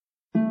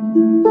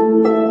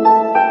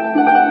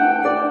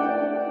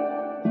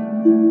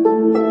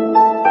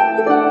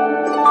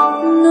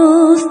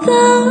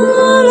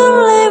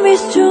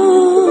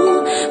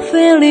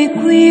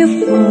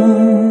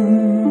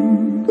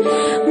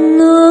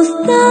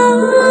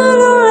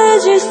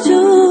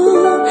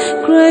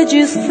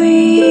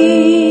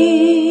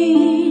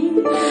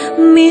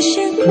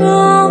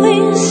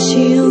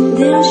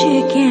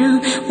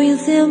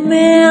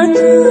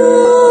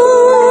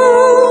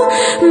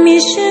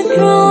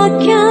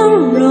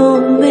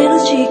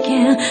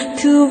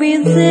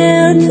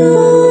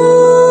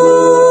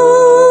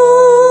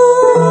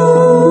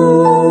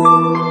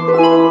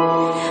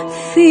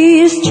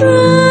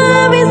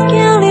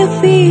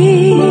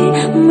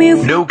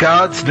No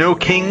gods, no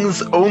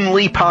kings,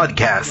 only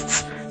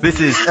podcasts. This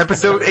is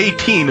episode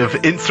 18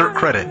 of Insert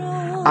Credit.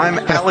 I'm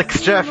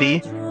Alex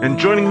Jaffe, and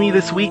joining me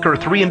this week are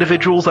three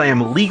individuals I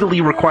am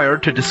legally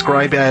required to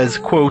describe as,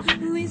 quote,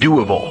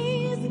 doable.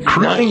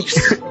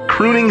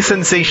 Crooning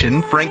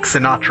sensation Frank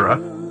Sinatra.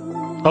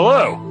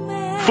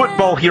 Hello.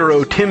 Football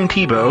hero Tim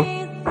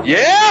Tebow.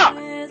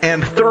 Yeah!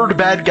 And third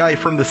bad guy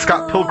from the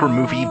Scott Pilgrim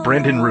movie,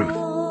 Brandon Ruth.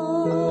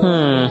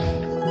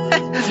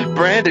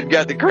 Brandon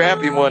got the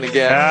crappy one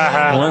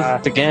again.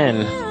 Once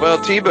again. Well,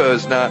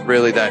 Tebow's not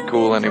really that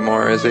cool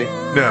anymore, is he?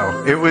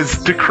 No, it was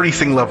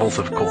decreasing levels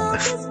of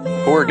coolness.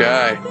 Poor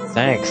guy.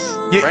 Thanks.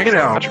 You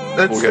know,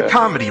 that's the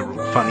comedy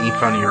rule. Funny,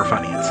 funnier,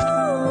 funniest.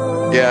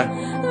 Yeah.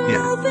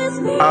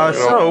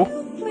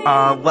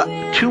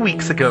 2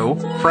 weeks ago,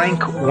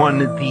 Frank won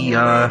the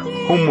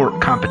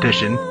homework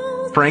competition.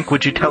 Frank,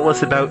 would you tell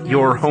us about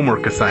your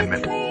homework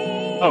assignment?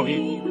 Oh,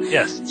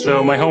 yes.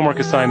 So my homework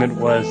assignment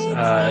was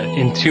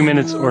in 2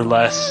 minutes or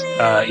less,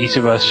 each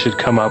of us should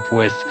come up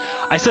with,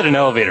 I said an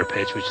elevator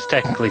pitch, which is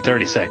technically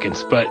 30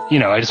 seconds, but,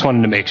 I just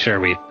wanted to make sure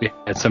we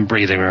had some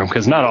breathing room,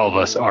 because not all of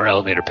us are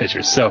elevator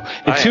pitchers. So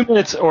in 2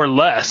 minutes or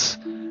less,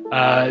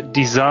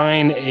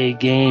 design a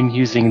game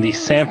using the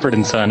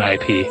Sanford & Son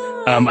IP.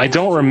 I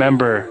don't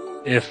remember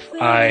if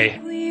I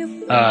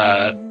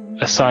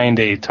assigned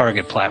a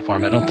target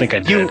platform. I don't think I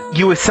did.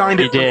 You assigned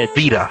it to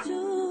Vita.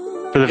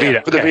 For the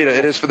Vita. For the Vita.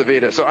 It is for the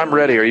Vita. So I'm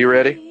ready. Are you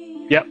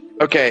ready? Yep.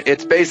 Okay.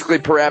 It's basically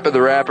Parappa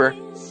the Rapper.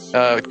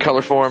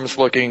 Color forms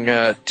looking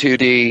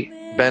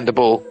 2D,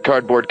 bendable,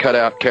 cardboard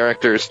cutout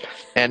characters.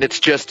 And it's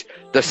just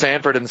the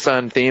Sanford &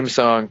 Son theme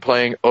song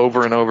playing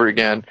over and over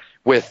again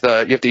with, you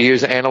have to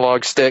use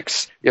analog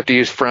sticks. You have to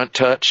use front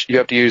touch. You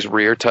have to use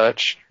rear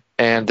touch.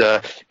 And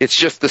it's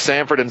just the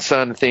Sanford &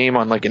 Son theme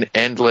on like an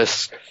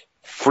endless,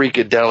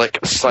 freakadelic,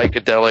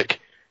 psychedelic,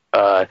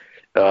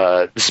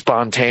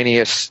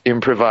 spontaneous,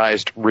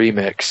 improvised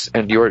remix.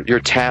 And you're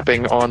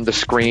tapping on the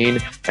screen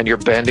and you're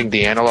bending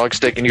the analog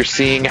stick and you're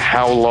seeing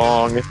how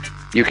long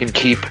you can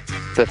keep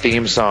the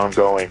theme song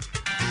going.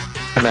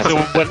 And that's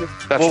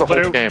the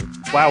whole game.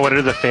 Wow, what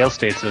are the fail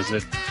states? Is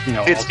it,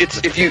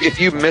 It's if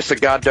you miss a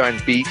goddamn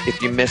beat,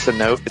 if you miss a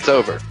note, it's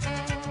over.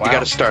 Wow. You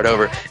got to start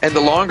over. And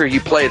the longer you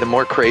play, the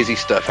more crazy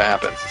stuff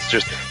happens. It's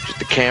just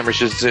the camera's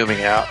just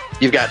zooming out.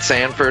 You've got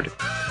Sanford.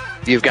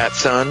 You've got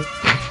Son.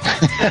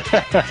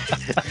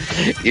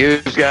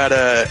 You've got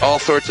all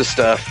sorts of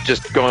stuff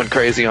just going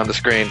crazy on the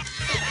screen.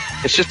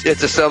 It's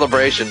a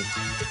celebration.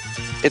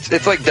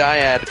 It's like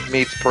Dyad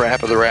meets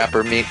Parappa the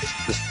Rapper meets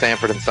the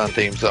Sanford & Son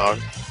theme song.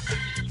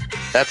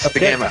 That's the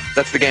game.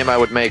 That's the game I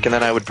would make, and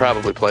then I would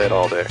probably play it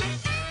all day.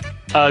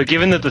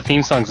 Given that the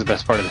theme song's the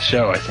best part of the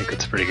show, I think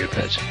it's a pretty good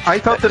pitch. I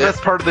thought the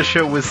best part of the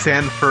show was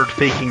Sanford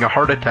faking a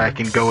heart attack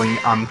and going,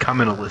 "I'm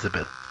coming,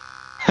 Elizabeth."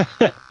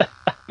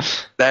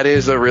 That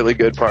is a really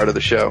good part of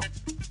the show.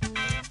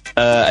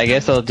 I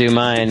guess I'll do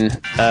mine.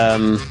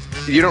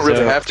 You don't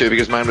really have to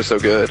because mine was so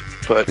good.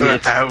 But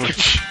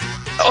ouch.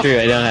 True,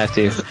 I don't have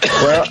to.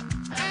 Well,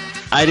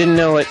 I didn't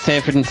know what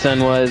Sanford & Son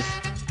was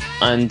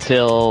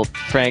until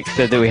Frank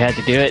said that we had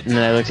to do it, and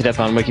then I looked it up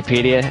on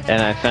Wikipedia,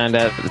 and I found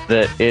out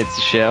that it's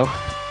a show,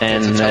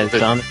 and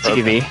it's on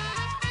TV.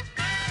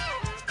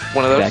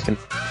 One of those? Back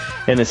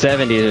in the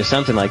 70s or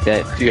something like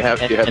that.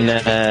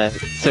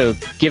 So,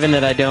 given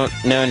that I don't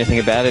know anything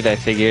about it, I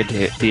figured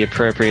the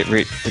appropriate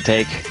route to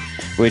take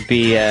would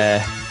be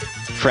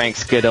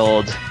Frank's good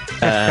old...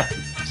 I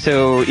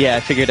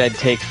figured I'd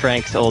take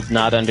Frank's old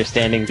not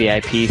understanding the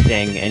IP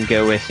thing and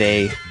go with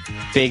a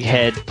big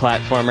head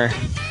platformer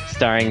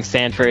starring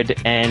Sanford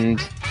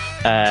and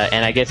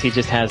I guess he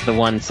just has the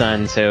one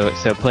son, so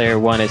player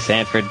 1 is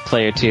Sanford,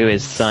 player 2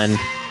 is Son,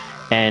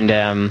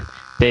 and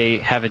they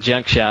have a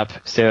junk shop,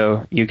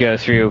 so you go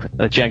through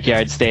a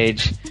junkyard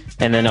stage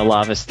and then a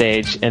lava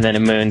stage and then a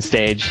moon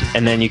stage,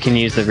 and then you can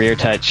use the rear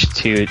touch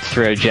to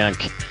throw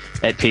junk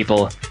at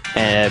people,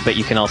 but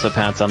you can also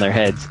pounce on their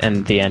heads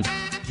and the end.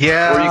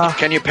 Yeah. Or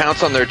can you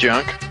pounce on their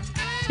junk?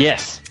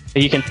 Yes.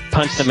 You can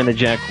punch them in the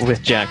junk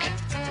with junk.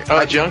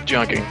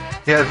 Junking.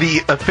 Yeah,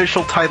 the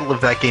official title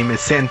of that game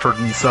is Sanford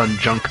 & Son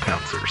Junk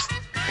Pouncers.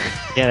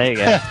 Yeah, there you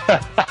go.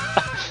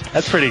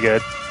 That's pretty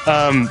good.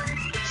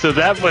 So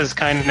that was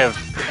kind of,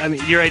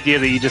 your idea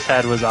that you just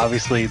had was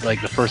obviously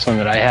like the first one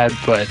that I had,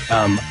 but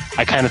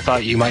I kind of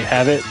thought you might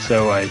have it,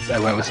 so I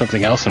went with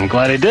something else, and I'm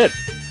glad I did.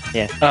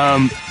 Yeah.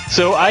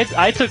 So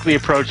I took the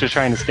approach of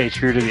trying to stay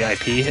true to the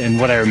IP, and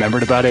what I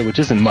remembered about it, which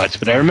isn't much,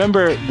 but I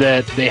remember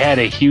that they had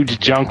a huge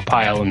junk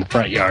pile in the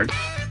front yard.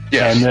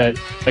 Yes. And that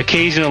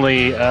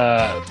occasionally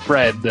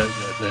Fred,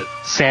 the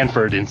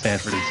Sanford in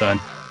Sanford and Son,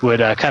 would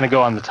kind of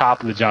go on the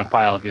top of the junk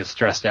pile if he was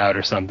stressed out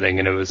or something,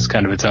 and it was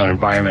kind of its own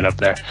environment up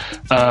there.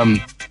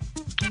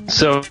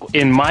 So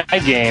in my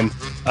game,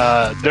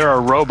 there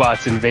are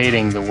robots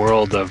invading the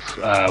world of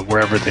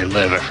wherever they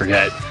live, I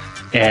forget.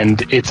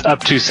 And it's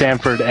up to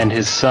Sanford and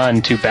his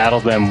son to battle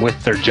them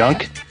with their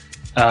junk.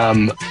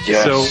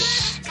 Yes. So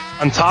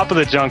on top of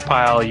the junk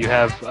pile, you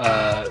have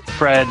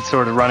Fred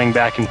sort of running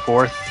back and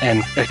forth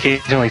and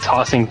occasionally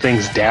tossing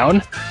things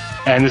down.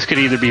 And this could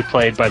either be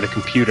played by the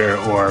computer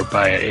or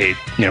by a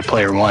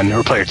player 1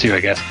 or player 2, I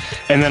guess.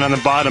 And then on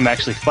the bottom,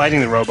 actually fighting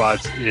the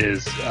robots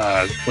is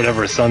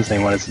whatever his son's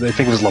name was. I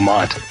think it was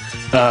Lamont,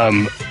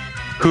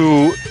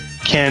 who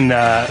can.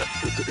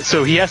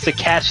 So he has to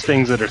catch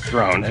things that are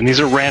thrown, and these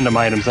are random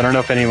items. I don't know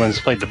if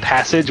anyone's played The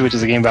Passage, which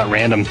is a game about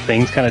random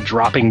things kind of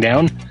dropping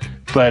down,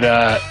 but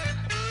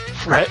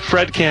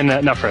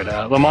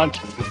Lamont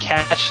can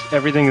catch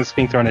everything that's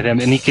being thrown at him,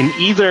 and he can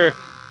either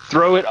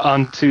throw it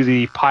onto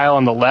the pile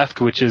on the left,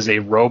 which is a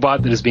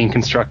robot that is being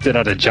constructed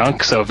out of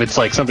junk. So if it's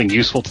like something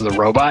useful to the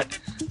robot,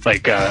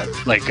 like I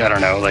don't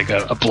know, like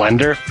a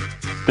blender,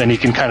 then he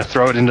can kind of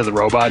throw it into the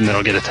robot and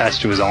it'll get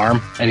attached to his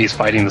arm and he's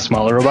fighting the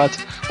smaller robots.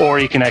 Or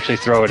he can actually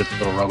throw it at the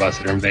little robots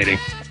that are invading.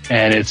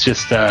 And it's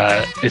just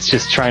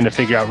trying to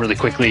figure out really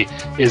quickly,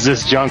 is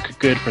this junk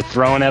good for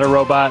throwing at a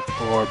robot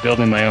or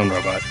building my own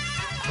robot?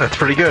 That's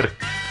pretty good.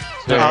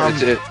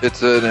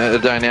 It's a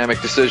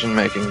dynamic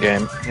decision-making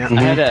game. Yeah.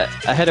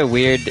 Mm-hmm. I had a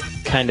weird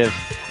kind of...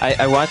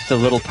 I watched a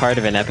little part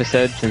of an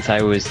episode since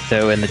I was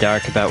so in the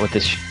dark about what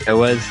this show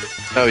was.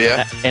 Oh,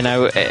 yeah? And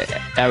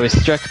I was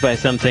struck by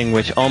something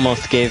which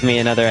almost gave me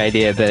another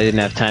idea, but I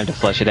didn't have time to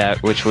flush it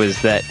out, which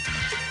was that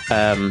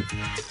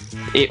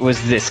it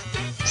was this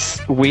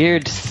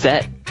weird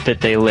set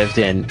that they lived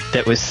in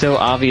that was so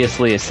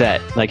obviously a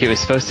set. Like, it was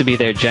supposed to be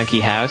their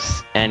junky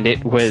house, and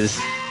it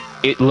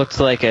looked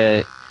like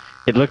a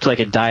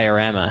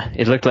diorama.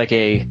 It looked like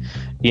a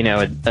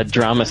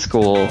drama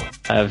school,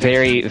 a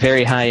very,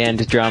 very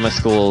high-end drama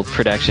school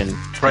production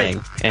thing. Right.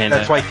 And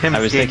that's why Tim's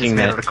I was game thinking is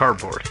made that out of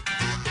cardboard.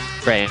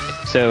 Right.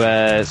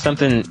 So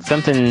something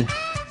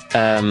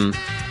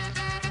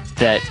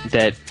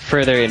that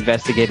further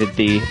investigated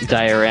the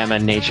diorama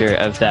nature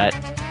of that,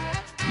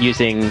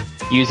 using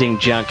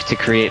junk to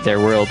create their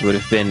world would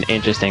have been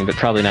interesting, but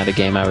probably not a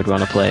game I would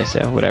want to play.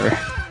 So whatever.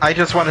 I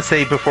just want to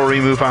say before we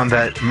move on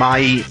that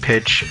my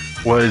pitch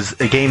was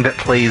a game that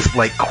plays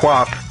like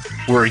QWOP,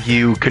 where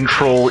you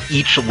control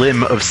each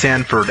limb of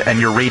Sanford and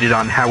you're rated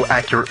on how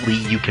accurately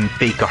you can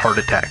fake a heart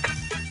attack.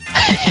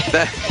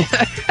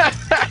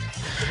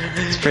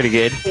 It's pretty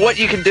good. What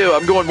you can do,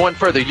 I'm going one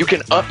further. You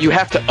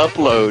have to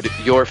upload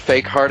your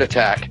fake heart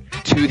attack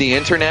to the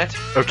internet,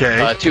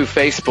 okay, to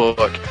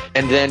Facebook,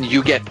 and then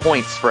you get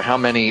points for how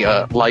many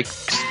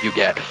likes you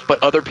get.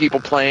 But other people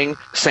playing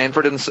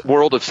Sanford and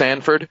World of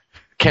Sanford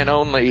can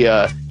only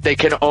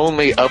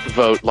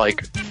upvote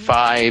like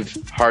 5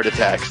 heart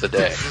attacks a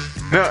day.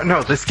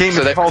 No, this game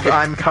is called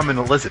I'm Coming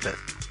Elizabeth.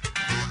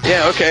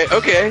 Yeah,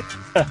 okay.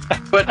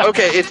 But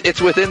okay,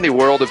 it's within the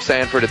World of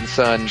Sanford and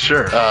Son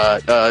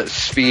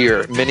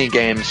sphere,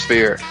 mini-game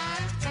sphere.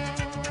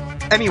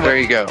 Anyway, there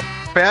you go.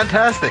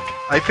 Fantastic.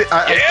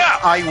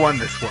 I won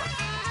this one.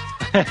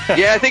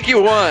 Yeah, I think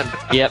you won.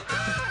 Yep.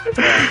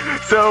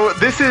 So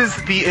this is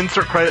the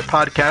Insert Credit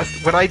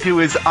Podcast. What I do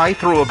is I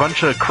throw a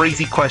bunch of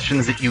crazy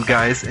questions at you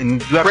guys,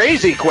 and you have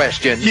crazy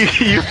questions. You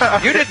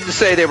didn't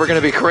say they were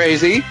going to be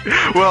crazy.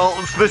 Well,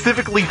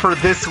 specifically for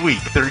this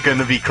week, they're going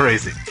to be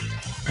crazy.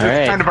 All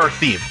right. It's kind of our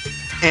theme.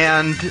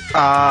 And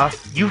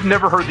you've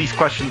never heard these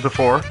questions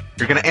before.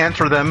 You're going to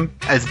answer them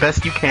as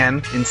best you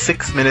can in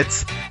 6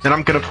 minutes. Then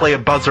I'm going to play a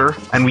buzzer,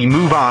 and we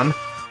move on.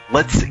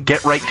 Let's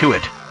get right to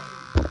it.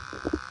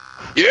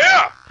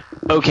 Yeah!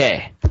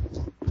 Okay.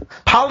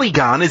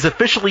 Polygon is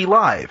officially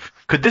live.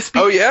 Could this be?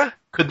 Oh, yeah?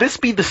 Could this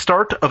be the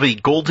start of a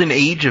golden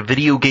age of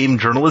video game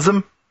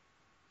journalism?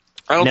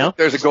 I don't think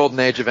there's a golden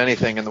age of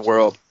anything in the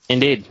world.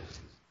 Indeed.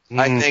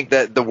 I think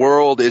that the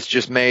world is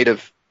just made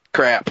of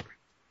crap.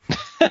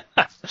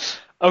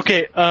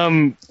 Okay,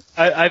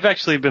 I've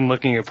actually been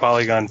looking at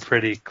Polygon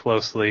pretty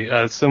closely.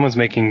 Someone's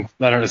making,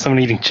 I don't know, someone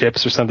eating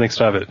chips or something.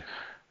 Stop it.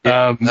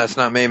 Yeah, that's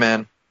not me,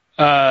 man.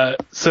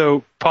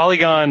 So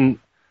Polygon,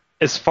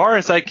 as far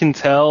as I can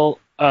tell,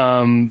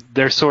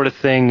 their sort of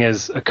thing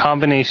is a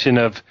combination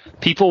of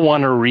people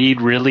want to read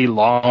really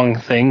long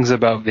things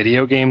about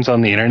video games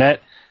on the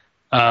internet.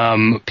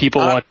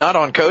 People want not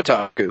on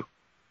Kotaku.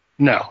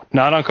 No,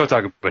 not on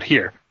Kotaku, but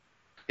here.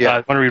 Yeah,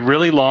 want to read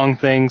really long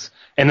things,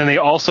 and then they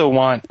also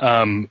want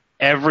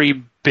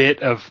every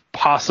bit of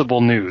possible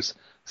news.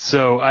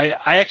 So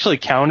I actually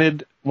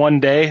counted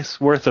one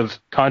day's worth of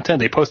content.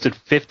 They posted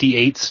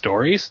 58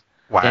 stories.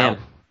 Wow. Damn.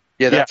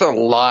 Yeah, that's a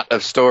lot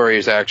of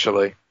stories,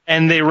 actually.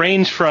 And they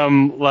range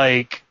from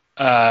like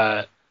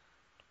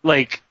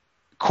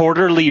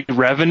quarterly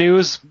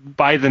revenues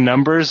by the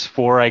numbers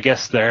for, I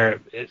guess,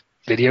 their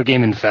video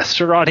game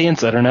investor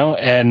audience. I don't know,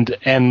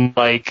 and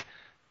like,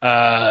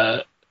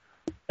 Doritos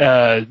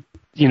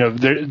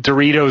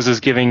is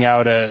giving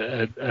out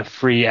a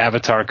free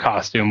Avatar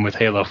costume with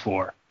Halo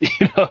 4.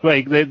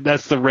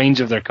 That's the range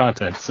of their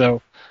content.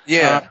 So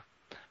yeah.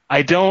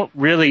 I don't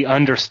really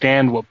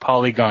understand what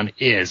Polygon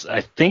is.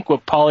 I think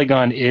what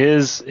Polygon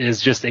is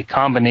just a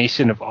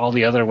combination of all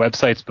the other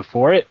websites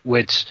before it,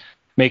 which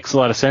makes a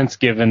lot of sense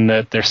given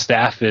that their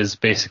staff is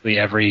basically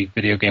every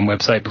video game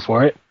website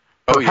before it.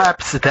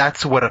 Perhaps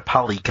that's what a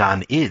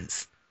polygon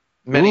is.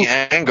 Many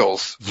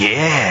angles.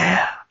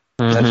 Yeah.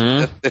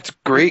 It's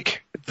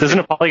Greek. Doesn't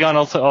a polygon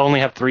also only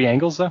have 3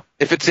 angles, though?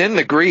 If it's in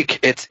the Greek,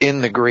 it's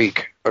in the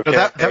Greek. Okay. So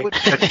that would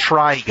be a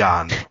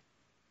trigon.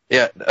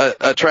 Yeah,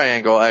 a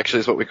triangle actually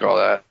is what we call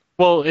that.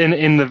 Well,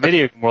 in the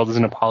video game world,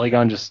 isn't a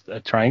polygon just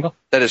a triangle?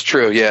 That is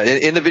true, yeah.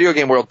 In the video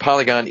game world,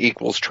 polygon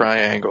equals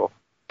triangle.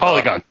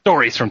 Polygon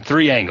stories from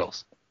 3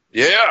 angles.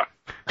 Yeah.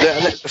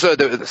 So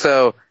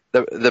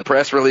the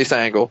press release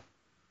angle,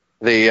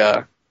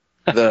 the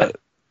news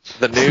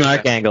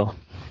Snark angle.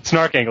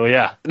 Snark angle,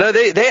 yeah. No,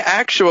 they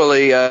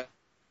actually. Yeah,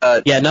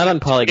 not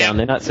on Polygon.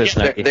 They're not so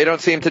snarky. They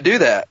don't seem to do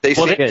that. They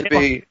seem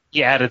to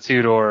be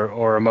attitude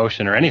or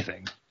emotion or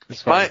anything.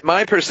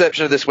 My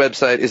perception of this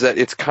website is that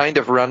it's kind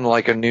of run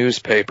like a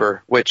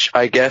newspaper, which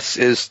I guess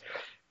is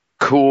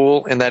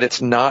cool in that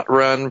it's not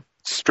run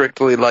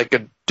strictly like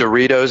a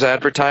Doritos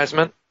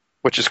advertisement,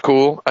 which is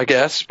cool, I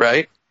guess,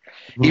 right?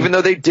 Mm-hmm. Even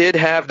though they did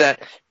have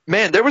that.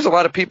 Man, there was a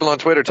lot of people on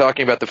Twitter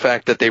talking about the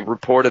fact that they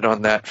reported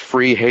on that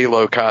free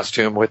Halo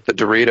costume with the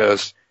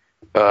Doritos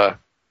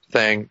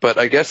thing, but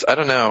I guess I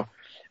don't know.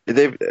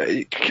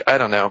 I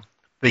don't know.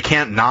 They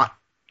can't not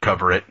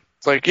cover it.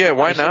 It's like, yeah,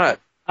 why not?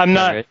 I'm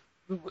not.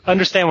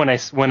 Understand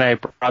when I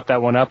brought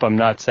that one up, I'm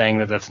not saying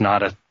that that's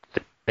not a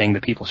thing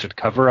that people should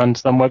cover on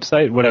some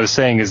website. What I was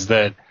saying is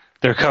that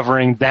they're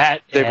covering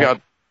that. They've got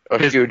a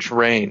huge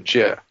range,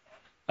 yeah.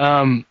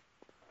 I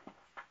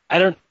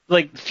don't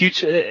like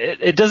future.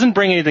 It doesn't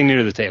bring anything new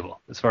to the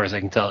table, as far as I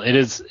can tell. It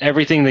is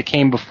everything that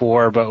came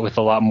before, but with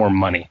a lot more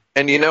money.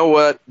 And you know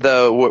what,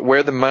 though,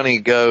 where the money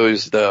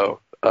goes, though,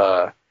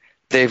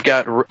 they've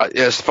got,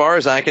 as far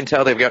as I can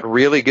tell, they've got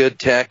really good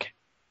tech,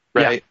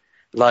 right?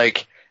 Yeah.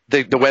 Like,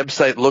 the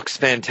website looks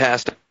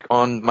fantastic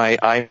on my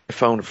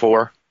iPhone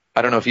 4.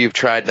 I don't know if you've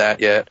tried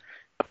that yet.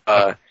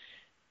 I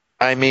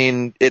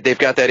mean, they've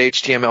got that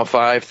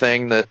HTML5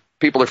 thing that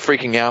people are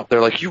freaking out.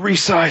 They're like, you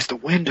resized the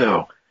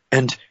window,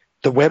 and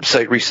the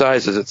website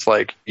resizes. It's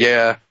like,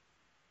 yeah,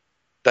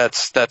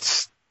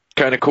 that's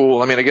kind of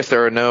cool. I mean, I guess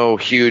there are no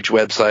huge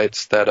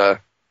websites that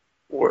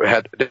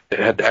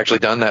had actually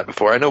done that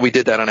before. I know we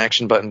did that on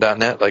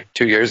actionbutton.net like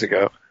 2 years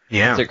ago.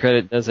 Yeah. Insert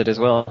Credit does it as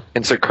well.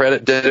 Insert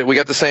Credit did it. We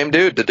got the same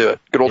dude to do it.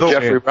 Good old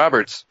Jeffrey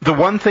Roberts. The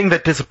one thing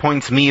that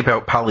disappoints me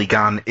about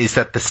Polygon is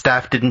that the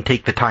staff didn't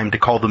take the time to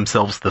call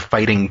themselves the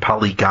Fighting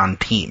Polygon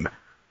Team.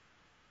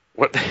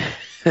 What?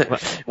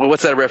 Well,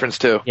 what's that a reference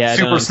to? Yeah,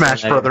 Super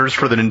Smash Brothers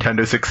for the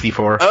Nintendo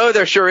 64. Oh,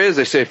 there sure is.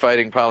 They say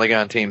Fighting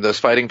Polygon Team. Those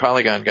Fighting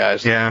Polygon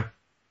guys. Yeah.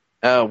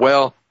 Oh,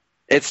 well,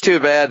 it's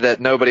too bad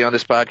that nobody on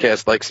this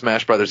podcast likes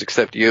Smash Brothers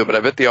except you, but I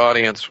bet the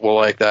audience will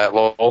like that,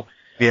 lol.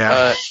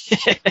 Yeah.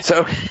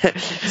 So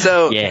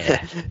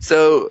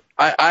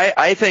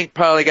I think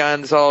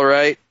Polygon's all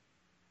right.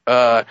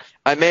 I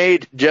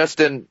made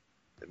Justin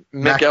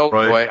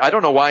McElroy. I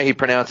don't know why he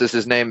pronounces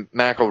his name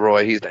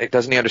McElroy.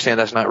 Doesn't he understand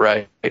that's not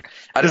right?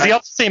 Does he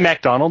also say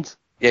McDonald's?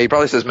 Yeah, he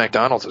probably says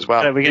McDonald's as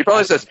well. He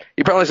probably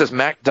says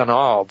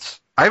McDonald's.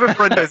 I have a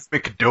friend that's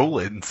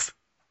McDolan's.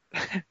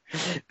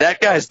 That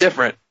guy's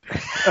different.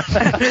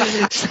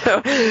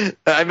 So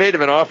I made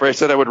him an offer. I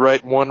said I would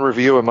write 1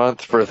 review a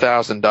month for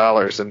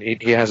 $1,000, and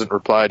he hasn't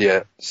replied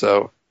yet.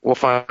 So we'll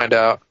find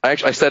out. I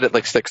said it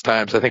like 6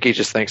 times. I think he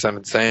just thinks I'm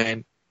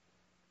insane.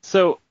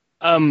 So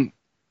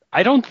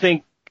I don't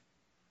think.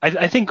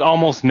 I think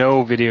almost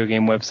no video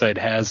game website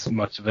has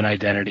much of an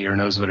identity or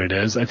knows what it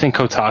is. I think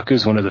Kotaku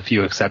is one of the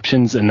few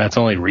exceptions, and that's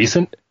only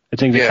recent. I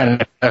think they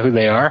kind of know who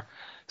they are.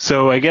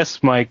 So I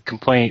guess my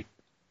complaint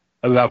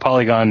about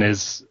Polygon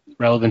is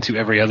relevant to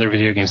every other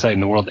video game site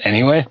in the world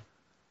anyway.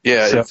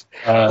 Yeah. So,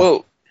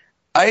 well,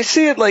 I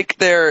see it like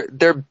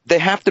they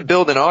have to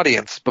build an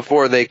audience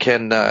before they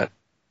can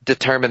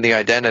determine the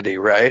identity,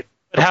 right?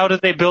 But how do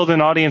they build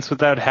an audience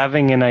without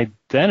having an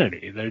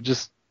identity?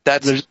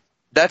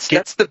 That's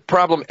the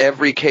problem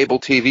every cable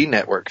TV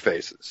network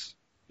faces.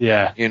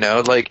 Yeah. You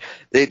know, like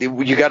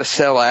you got to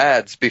sell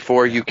ads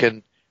before you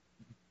can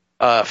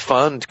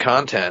fund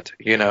content,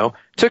 you know.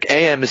 Took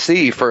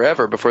AMC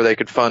forever before they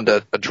could fund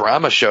a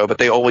drama show, but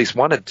they always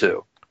wanted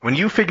to. When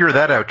you figure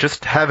that out,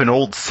 just have an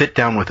old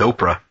sit-down with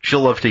Oprah.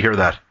 She'll love to hear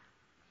that.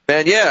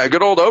 Man, yeah,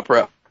 good old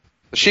Oprah.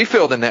 She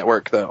filled a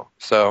network, though,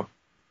 so...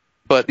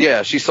 But,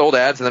 yeah, she sold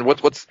ads, and then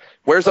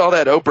where's all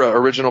that Oprah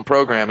original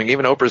programming?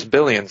 Even Oprah's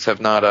billions have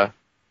not...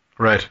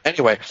 Right.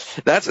 Anyway,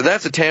 that's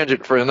a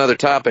tangent for another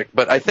topic,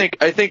 but I think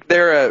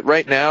they're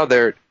right now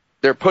they're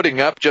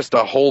putting up just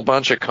a whole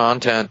bunch of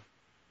content,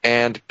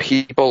 and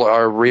people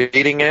are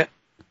reading it,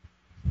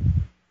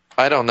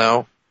 I don't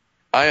know.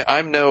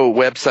 I'm no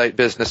website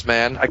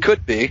businessman. I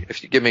could be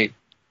if you give me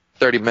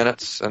 30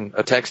 minutes and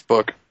a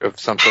textbook of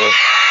some sort.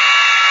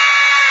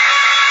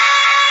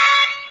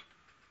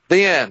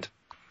 The end.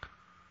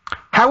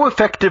 How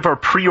effective are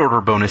pre-order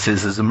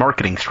bonuses as a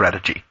marketing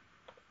strategy?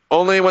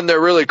 Only when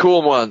they're really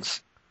cool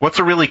ones. What's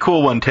a really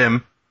cool one,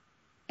 Tim?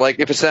 Like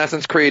if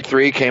Assassin's Creed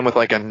 3 came with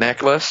like a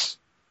necklace.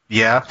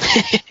 Yeah.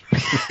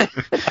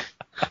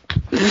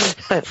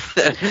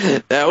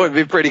 That would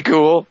be pretty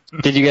cool.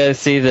 Did you guys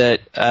see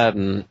that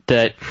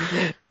that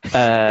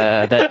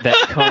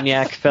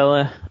cognac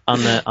fella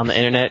on the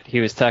internet? He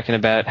was talking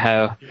about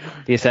how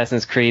the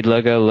Assassin's Creed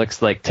logo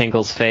looks like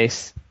Tingle's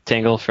face.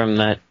 Tingle from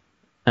that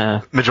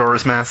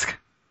Majora's Mask.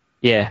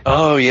 Yeah.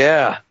 Oh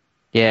yeah.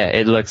 Yeah,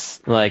 it looks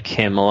like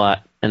him a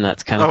lot, and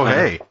that's kind of Oh funny.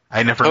 hey,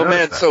 I never noticed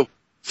man, that.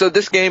 so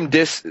this game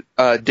dish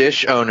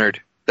ownered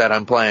that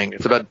I'm playing.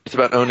 It's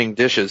about owning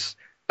dishes.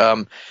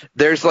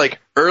 There's like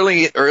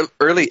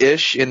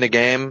early-ish in the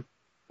game,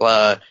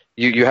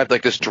 you have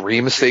like this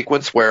dream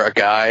sequence where a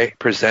guy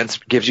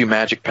gives you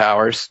magic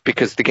powers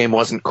because the game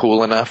wasn't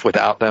cool enough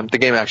without them. The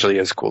game actually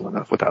is cool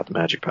enough without the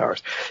magic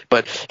powers.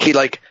 But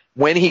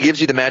when he gives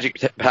you the magic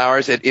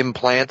powers, it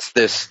implants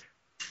this,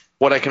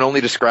 what I can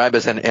only describe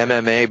as an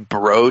MMA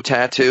bro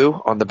tattoo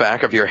on the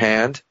back of your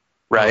hand,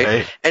 right?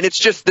 Okay. And it's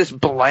just this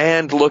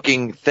bland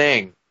looking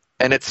thing.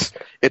 And it's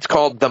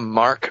called the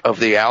Mark of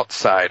the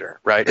Outsider,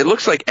 right? It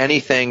looks like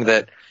anything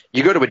that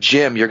you go to a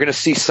gym, you're going to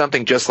see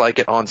something just like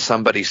it on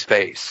somebody's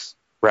face,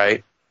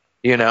 right?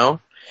 You know?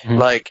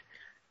 Mm-hmm.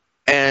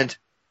 And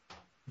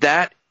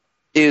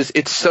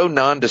it's so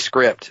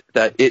nondescript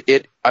that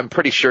I'm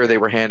pretty sure they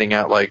were handing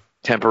out like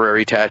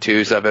temporary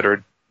tattoos of it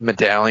or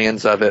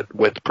medallions of it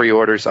with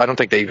pre-orders. I don't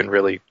think they even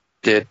really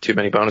did too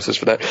many bonuses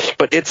for that.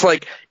 But it's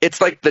like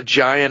the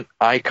giant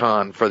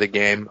icon for the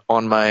game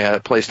on my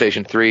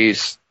PlayStation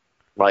 3's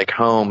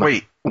home.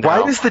 Wait,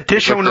 why does the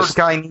dish owner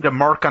guy need a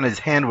mark on his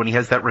hand when he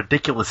has that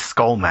ridiculous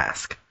skull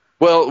mask?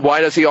 Well,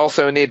 why does he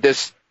also need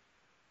this?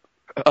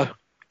 God,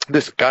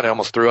 I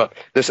almost threw up.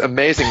 This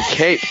amazing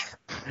cape.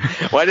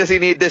 Why does he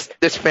need this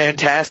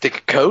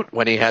fantastic coat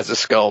when he has a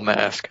skull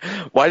mask?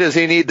 Why does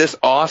he need this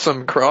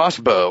awesome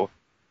crossbow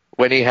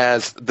when he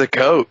has the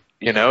coat?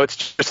 You know,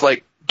 it's just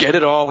like, get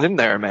it all in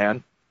there,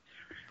 man.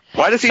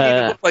 Why does he need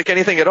to look like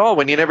anything at all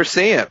when you never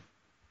see him?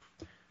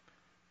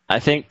 I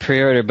think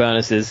pre-order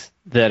bonuses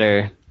that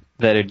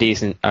are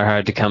decent are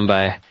hard to come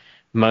by.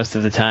 Most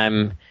of the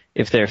time,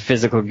 if they're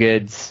physical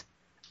goods,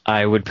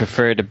 I would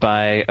prefer to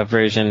buy a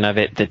version of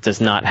it that does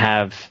not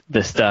have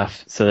the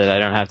stuff, so that I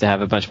don't have to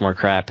have a bunch more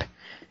crap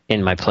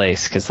in my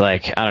place. Because, I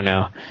don't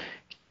know,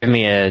 give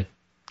me an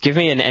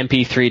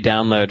MP3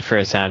 download for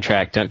a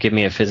soundtrack. Don't give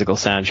me a physical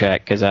soundtrack,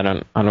 because I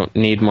don't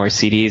need more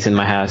CDs in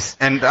my house.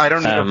 And I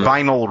don't need a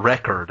vinyl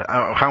record.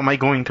 How am I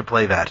going to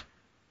play that?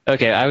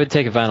 Okay, I would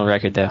take a vinyl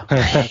record though.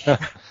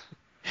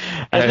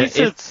 At least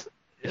it's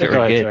good.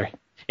 Sorry.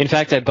 In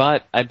fact, I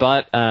bought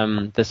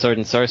the Sword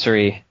and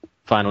Sorcery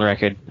vinyl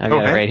record. I've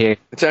got it right here.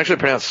 It's actually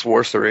pronounced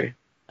Sworcery.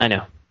 I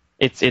know.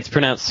 It's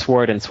pronounced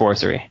Sword and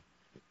Sorcery.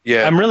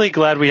 Yeah. I'm really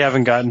glad we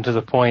haven't gotten to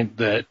the point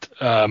that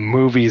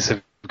movies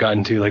have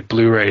gotten to, like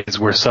Blu-rays,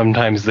 where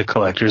sometimes the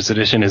collector's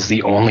edition is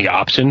the only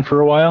option for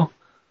a while.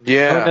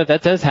 Yeah. Oh, no,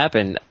 that does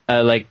happen.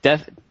 Like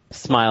Death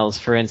Smiles,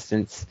 for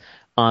instance,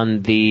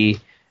 on the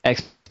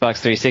Xbox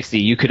 360,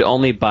 you could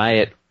only buy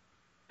it,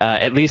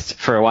 at least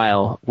for a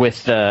while,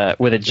 with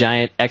a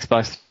giant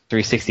Xbox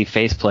 360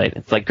 faceplate.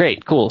 It's like,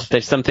 great, cool.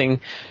 There's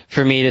something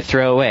for me to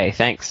throw away.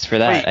 Thanks for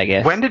that, Wait, I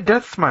guess. when did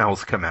Death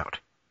Smiles come out?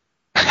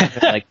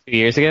 Like 2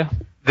 years ago?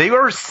 They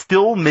are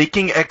still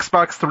making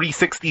Xbox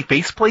 360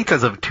 faceplates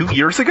as of 2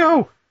 years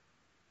ago?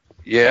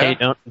 Yeah.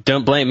 Hey,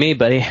 don't blame me,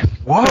 buddy.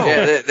 Whoa.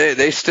 Yeah,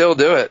 they still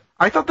do it.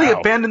 I thought they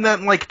abandoned that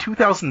in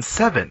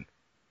 2007.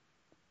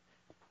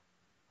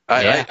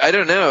 I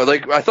don't know.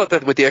 I thought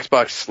that with the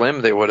Xbox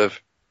Slim they would have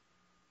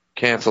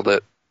canceled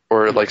it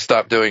or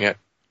stopped doing it.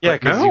 Yeah,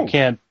 because no. you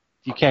can't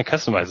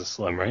customize a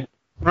Slim, right?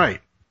 Right.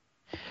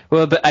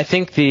 Well, but I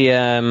think the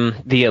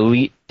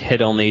Elite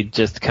had only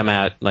just come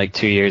out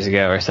 2 years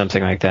ago or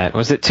something like that.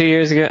 Was it 2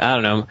 years ago? I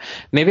don't know.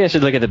 Maybe I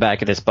should look at the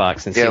back of this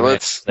box and see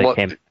let's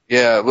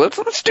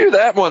do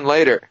that one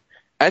later.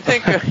 I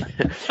think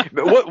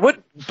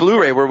what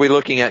Blu-ray were we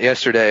looking at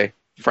yesterday,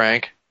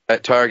 Frank,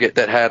 at Target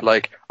that had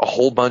a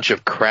whole bunch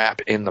of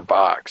crap in the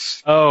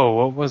box? Oh,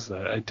 what was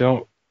that? I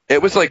don't.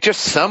 It was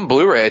just some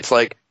Blu-ray. It's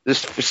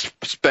this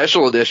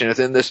special edition. It's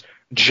in this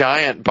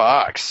giant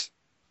box.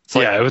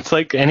 It's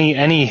like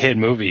any hit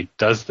movie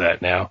does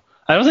that now.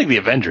 I don't think the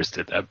Avengers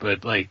did that,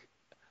 but I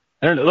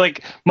don't know.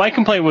 My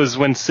complaint was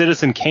when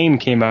Citizen Kane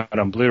came out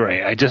on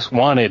Blu-ray. I just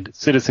wanted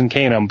Citizen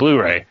Kane on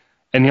Blu-ray,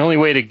 and the only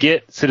way to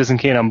get Citizen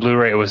Kane on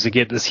Blu-ray was to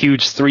get this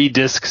huge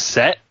 3-disc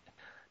set,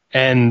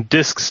 and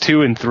discs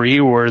 2 and 3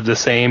 were the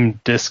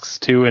same discs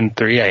 2 and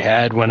 3 I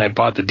had when I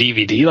bought the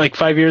DVD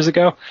 5 years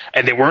ago,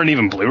 and they weren't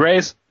even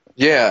Blu-rays.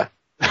 Yeah,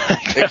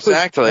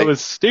 exactly. That was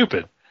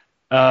stupid.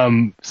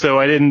 So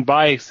I didn't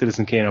buy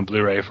Citizen Kane on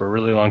Blu-ray for a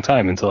really long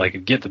time until I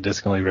could get the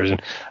disc-only version.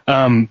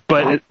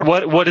 But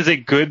what is a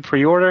good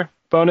pre-order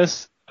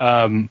bonus?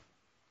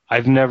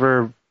 I've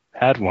never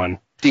had one.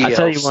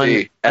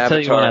 DLC, I'll tell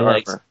you one I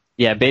liked. Armor.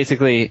 Yeah,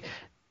 basically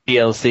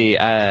DLC.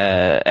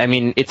 I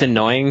mean, it's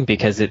annoying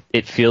because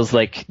it feels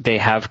like they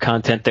have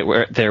content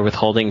that they're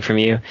withholding from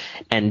you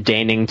and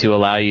deigning to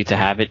allow you to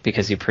have it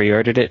because you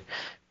pre-ordered it.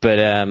 But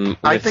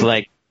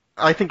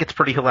I think it's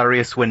pretty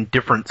hilarious when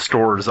different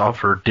stores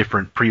offer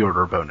different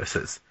pre-order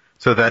bonuses,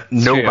 so that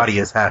nobody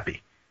is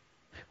happy.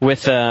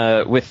 With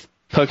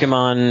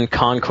Pokemon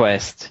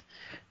Conquest,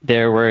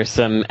 there were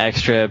some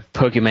extra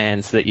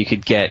Pokemons that you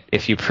could get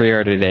if you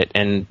pre-ordered it,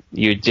 and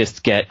you'd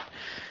just get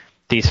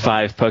these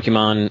 5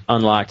 Pokemon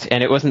unlocked.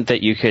 And it wasn't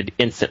that you could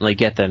instantly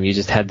get them; you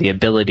just had the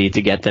ability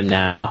to get them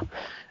now.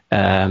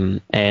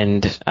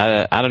 And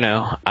I don't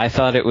know. I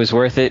thought it was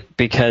worth it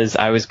because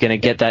I was going to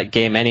get that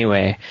game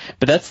anyway.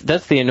 But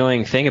that's the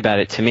annoying thing about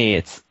it to me.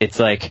 It's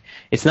like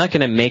it's not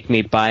going to make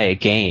me buy a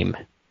game,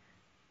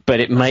 but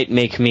it might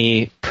make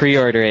me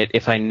pre-order it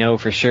if I know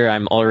for sure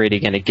I'm already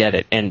going to get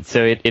it. And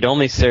so it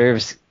only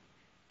serves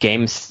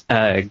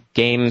GameStop.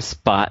 Damn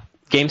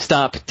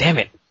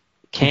it!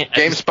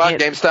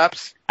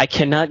 GameStops. I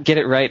cannot get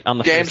it right on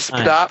the first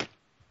time.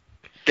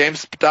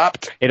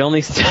 GameSptoptp. It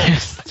only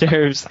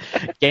serves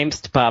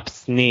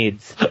Gamesptop's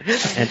needs,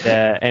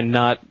 and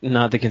not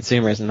the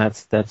consumers, and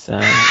that's.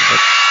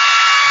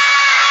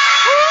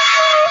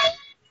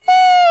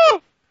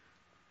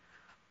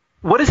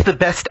 What is the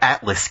best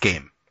Atlas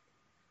game?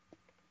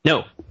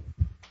 No.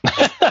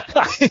 Have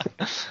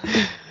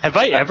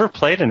I ever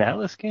played an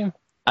Atlas game?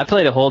 I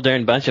played a whole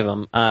darn bunch of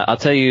them. I'll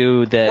tell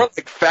you that. More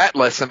like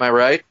Fatless, am I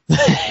right?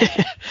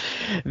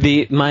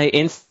 My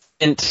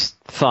instant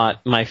thought,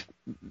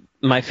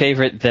 my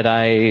favorite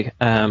that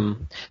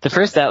the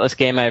first Atlas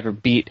game I ever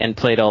beat and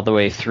played all the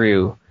way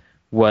through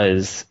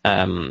was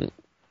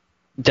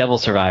Devil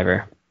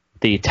Survivor,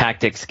 the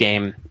tactics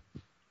game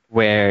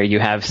where you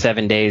have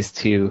 7 days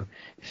to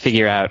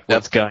figure out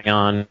what's going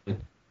on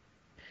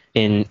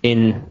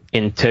in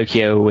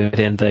Tokyo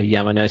within the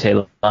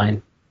Yamanote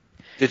line.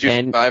 Did you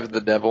survive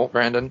the devil,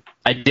 Brandon?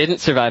 I didn't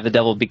survive the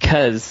devil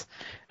because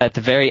at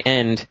the very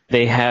end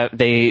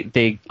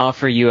they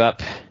offer you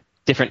up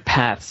different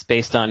paths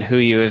based on who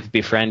you have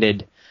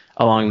befriended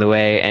along the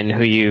way and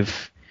who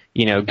you've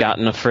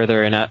gotten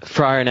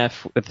far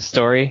enough with the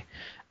story.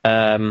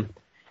 And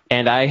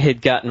I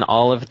had gotten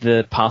all of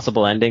the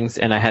possible endings,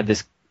 and I had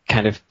this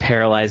kind of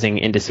paralyzing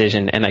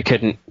indecision, and I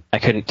couldn't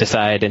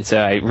decide, and so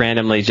I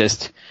randomly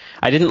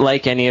I didn't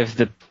like any of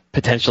the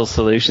potential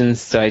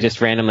solutions, so I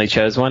just randomly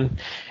chose one,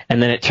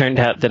 and then it turned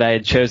out that I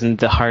had chosen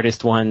the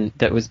hardest one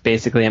that was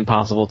basically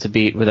impossible to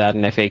beat without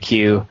an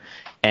FAQ,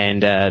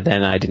 and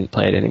then I didn't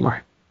play it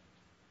anymore.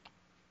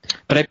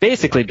 But I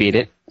basically beat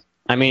it.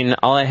 I mean,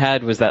 all I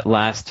had was that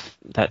last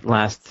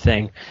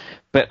thing.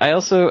 But I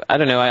also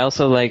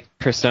like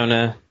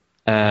Persona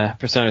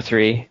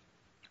 3.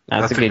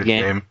 That's a good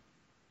game.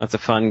 That's a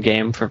fun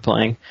game for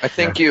playing. I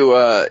think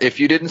if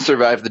you didn't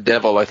survive the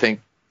devil, I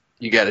think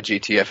you got a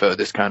GTFO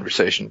this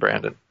conversation,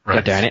 Brandon. Right.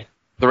 Oh, darn it.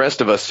 The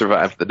rest of us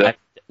survived the devil.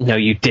 No,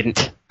 you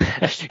didn't.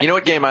 You know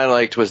what game I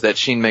liked was that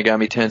Shin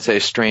Megami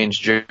Tensei Strange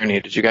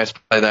Journey. Did you guys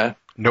play that?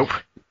 Nope.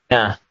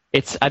 Nah.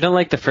 I don't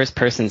like the first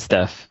person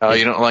stuff. Oh,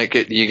 you don't like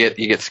it? You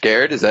get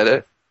scared? Is that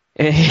it?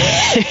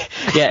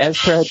 Yeah, as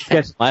per our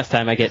discussion last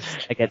time, I get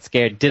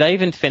scared. Did I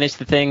even finish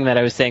the thing that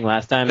I was saying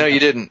last time? No, you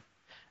didn't.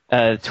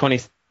 The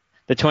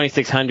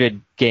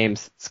 2600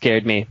 games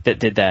scared me that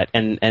did that.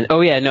 And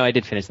oh yeah, no, I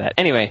did finish that.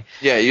 Anyway.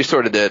 Yeah, you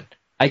sort of did.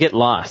 I get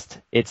lost.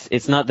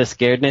 It's not the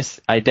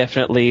scaredness. I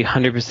definitely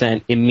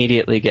 100%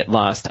 immediately get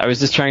lost. I was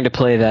just trying to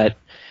play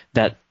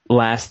that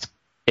last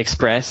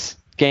Express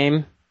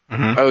game.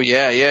 Mm-hmm. Oh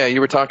yeah,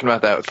 you were talking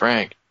about that with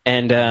Frank.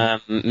 And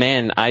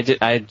man, I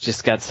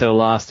just got so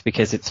lost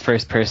because it's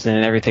first person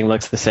and everything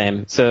looks the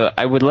same. So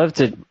I would love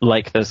to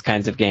like those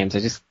kinds of games.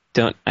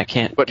 I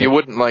can't. But you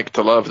wouldn't like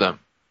to love them.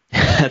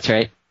 That's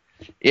right.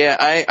 Yeah,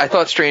 I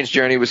thought Strange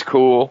Journey was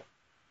cool.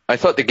 I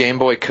thought the Game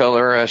Boy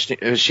Color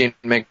Shin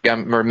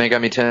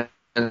Megami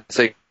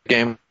Tensei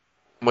game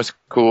was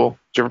cool.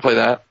 Did you ever play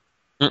that?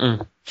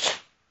 Mm-mm.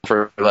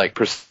 For like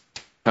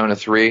Persona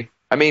 3.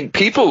 I mean,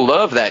 people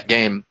love that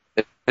game.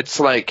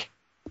 It's like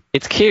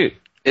it's cute.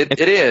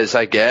 It is,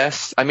 I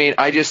guess. I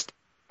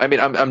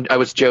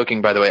was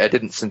joking, by the way. I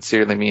didn't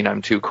sincerely mean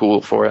I'm too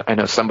cool for it. I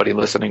know somebody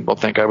listening will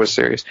think I was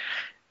serious,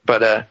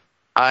 but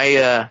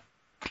I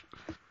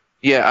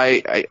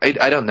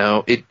don't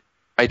know.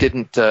 I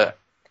didn't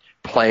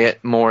play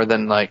it more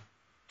than like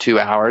 2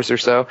 hours or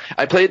so.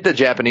 I played the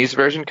Japanese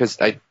version because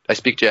I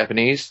speak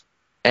Japanese,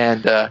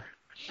 and heard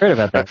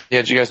about that.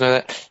 Yeah, did you guys know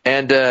that?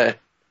 And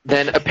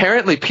then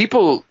apparently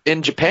people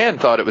in Japan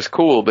thought it was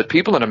cool, but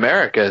people in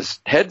America's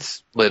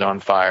heads lit on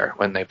fire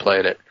when they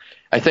played it.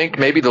 I think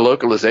maybe the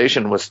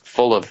localization was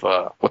full of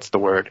what's the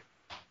word?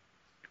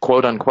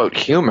 "Quote unquote"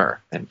 humor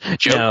and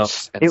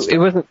jokes.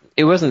 No,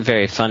 it wasn't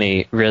very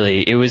funny,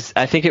 really.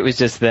 I think it was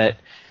just that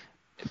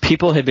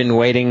people had been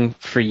waiting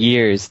for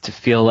years to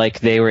feel like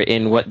they were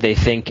in what they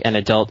think an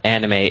adult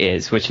anime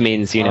is, which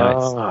means,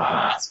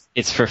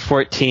 it's for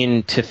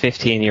 14 to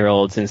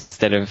 15-year-olds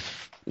instead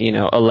of,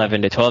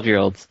 11 to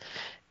 12-year-olds.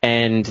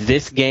 And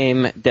this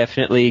game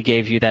definitely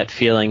gave you that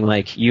feeling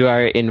like you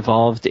are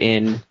involved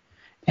in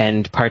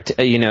and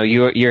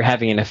you're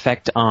having an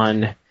effect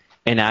on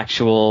an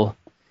actual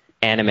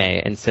anime.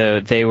 And so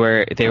they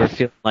were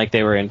feeling like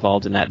they were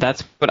involved in that.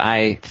 That's what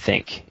I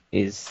think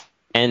is.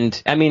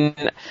 And I mean,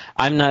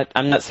 I'm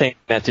not saying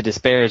that to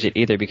disparage it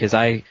either, because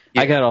I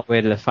got all the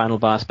way to the final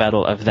boss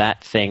battle of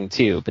that thing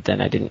too, but then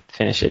I didn't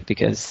finish it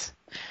because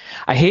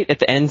I hate at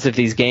the ends of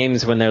these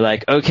games when they're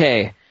like,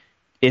 okay,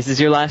 this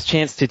is your last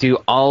chance to do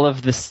all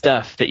of the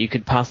stuff that you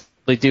could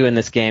possibly do in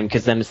this game,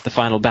 because then it's the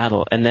final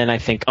battle. And then I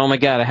think, oh my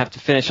god, I have to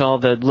finish all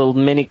the little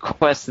mini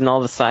quests and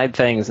all the side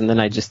things, and then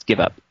I just give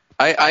up.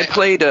 I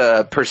played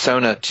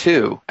Persona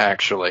 2,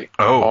 actually,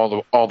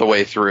 all the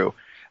way through.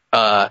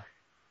 Persona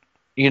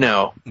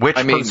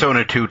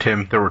 2,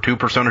 Tim? There were 2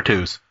 Persona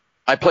 2s.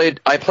 I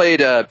played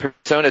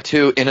Persona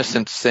 2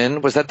 Innocent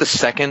Sin. Was that the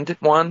second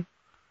one?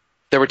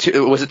 There were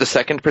 2. Was it the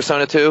second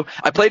Persona 2?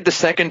 I played the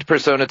second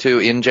Persona 2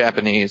 in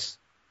Japanese,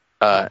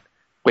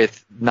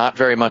 with not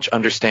very much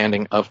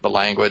understanding of the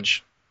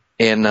language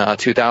in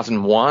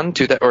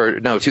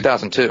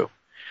 2002.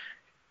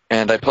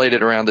 And I played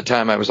it around the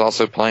time I was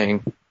also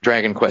playing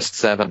Dragon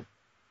Quest VII.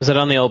 Was it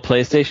on the old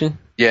PlayStation?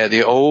 Yeah,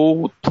 the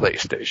old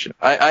PlayStation.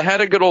 I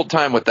had a good old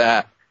time with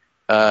that.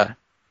 I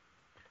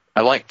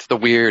liked the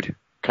weird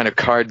kind of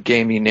card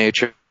gamey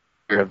nature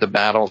of the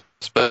battles,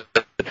 but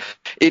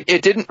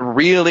it didn't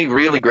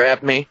really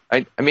grab me.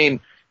 I mean,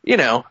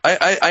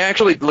 I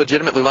actually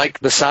legitimately like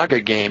the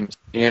Saga games,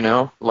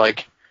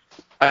 like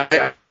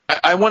I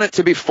want it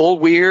to be full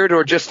weird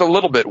or just a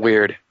little bit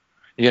weird,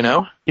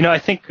 I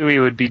think we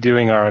would be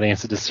doing our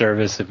audience a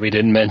disservice if we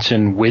didn't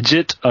mention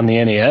Widget on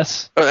the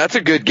NES. Oh, that's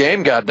a good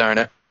game, god darn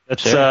it.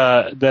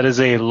 That is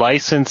a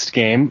licensed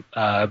game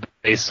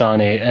based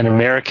on an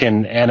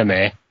American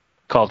anime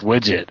called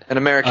Widget. An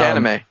American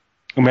anime.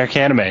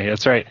 American anime,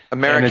 that's right.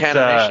 American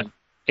animation.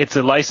 It's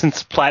a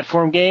licensed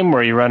platform game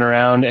where you run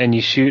around and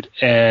you shoot,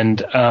 and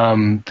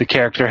the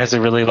character has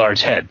a really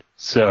large head.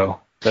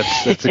 So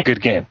that's a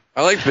good game.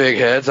 I like big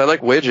heads. I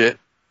like Widget.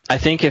 I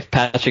think if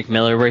Patrick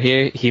Miller were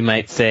here, he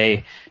might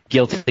say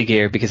Guilty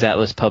Gear, because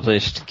Atlas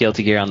published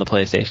Guilty Gear on the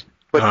PlayStation.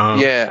 But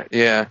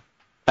yeah.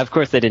 Of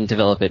course they didn't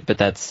develop it, but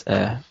that's...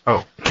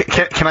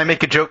 Can I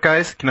make a joke,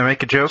 guys? Can I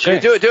make a joke? Sure.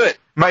 Do it.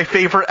 My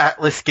favorite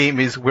Atlas game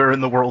is Where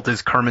in the World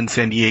is Carmen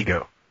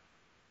Sandiego?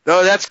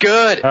 Oh, that's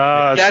good.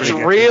 That's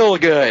real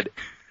good.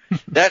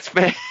 That's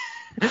god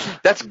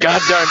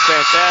darn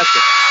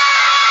fantastic.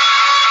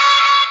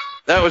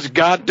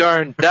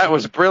 That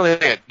was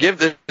brilliant. Give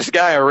this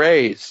guy a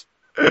raise.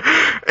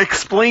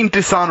 Explain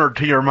Dishonored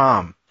to your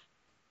mom.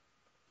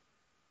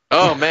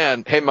 Oh,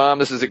 man. Hey, Mom,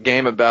 this is a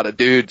game about a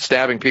dude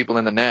stabbing people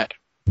in the neck.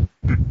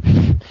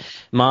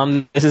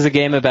 Mom, this is a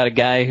game about a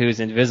guy who's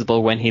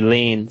invisible when he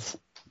leans.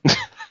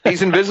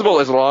 He's invisible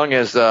as long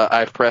as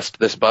I've pressed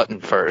this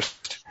button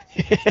first.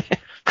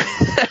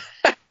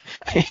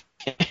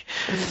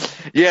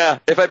 Yeah,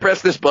 if I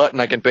press this button,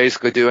 I can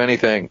basically do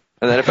anything.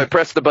 And then if I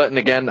press the button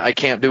again, I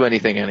can't do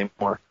anything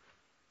anymore.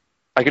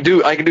 I can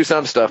do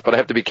some stuff, but I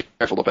have to be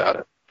careful about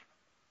it.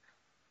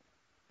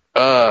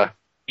 The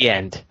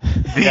end.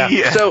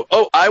 Yeah. So,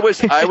 I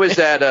was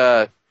at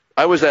a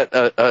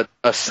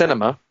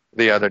cinema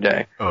the other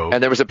day,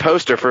 and there was a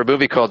poster for a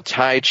movie called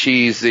Tai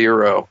Chi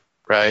Zero,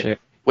 right? Sure.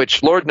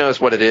 Which Lord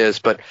knows what it is,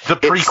 but the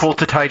prequel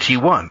to Tai Chi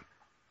 1.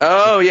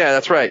 Oh yeah,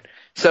 that's right.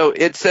 So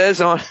it says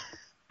on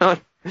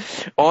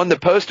the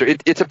poster,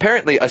 it's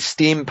apparently a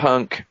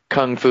steampunk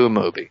kung fu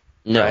movie,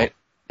 right?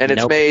 And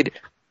it's made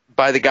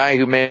by the guy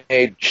who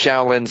made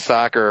Shaolin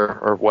Soccer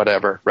or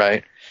whatever,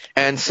 right?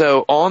 And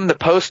so on the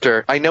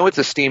poster, I know it's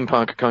a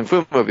steampunk kung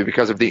fu movie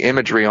because of the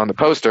imagery on the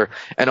poster,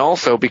 and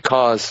also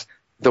because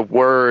the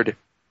word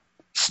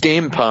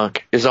steampunk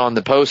is on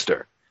the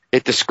poster.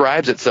 It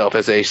describes itself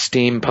as a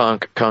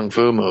steampunk kung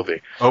fu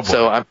movie. Oh boy.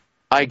 So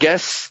I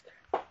guess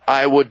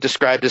I would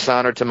describe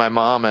Dishonored to my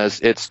mom as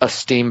it's a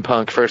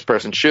steampunk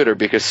first-person shooter,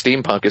 because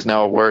steampunk is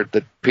now a word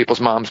that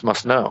people's moms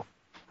must know.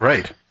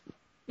 Right.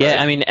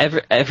 Yeah, I mean,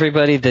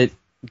 everybody that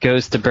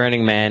goes to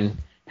Burning Man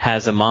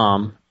has a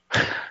mom.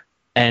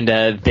 And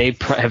they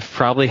have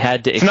probably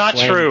had to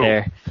explain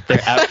their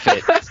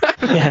outfit.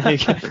 Yeah, I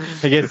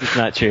guess it's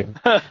not true.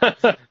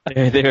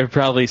 They were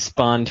probably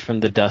spawned from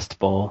the Dust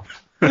Bowl.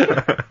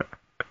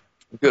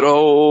 Good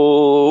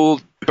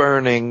old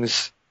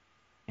burnings.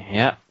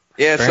 Yeah.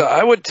 Yeah, so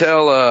I would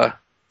tell...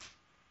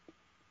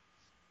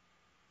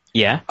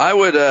 yeah?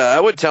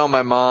 I would tell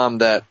my mom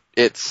that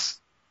it's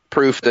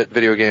proof that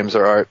video games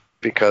are art,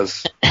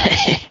 because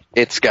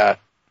it's got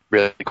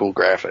really cool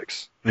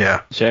graphics.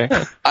 Yeah. Sure.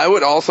 I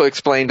would also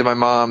explain to my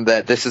mom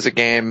that this is a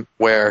game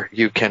where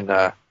you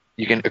can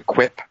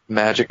equip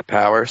magic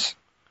powers,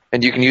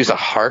 and you can use a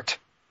heart.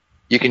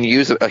 You can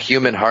use a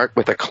human heart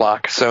with a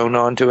clock sewn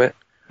onto it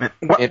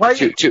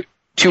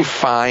to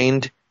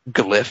find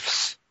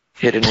glyphs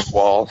hidden in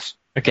walls.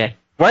 Okay.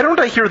 Why don't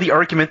I hear the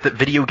argument that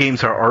video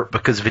games are art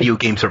because video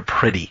games are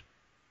pretty?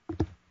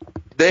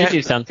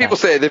 People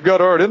say they've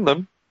got art in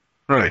them.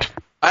 Right.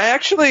 I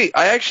actually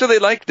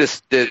like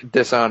this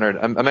Dishonored.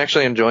 I'm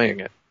actually enjoying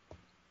it.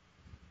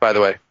 By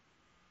the way,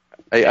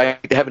 I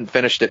haven't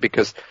finished it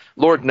because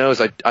Lord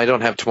knows I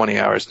don't have 20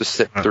 hours to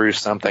sit through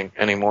something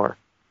anymore.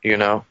 You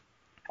know,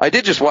 I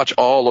did just watch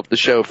all of the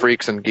show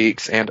Freaks and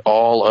Geeks and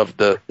all of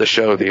the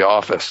show The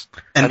Office.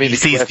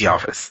 NBC's The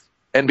Office.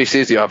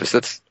 NBC's The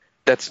Office.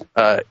 That's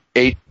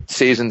 8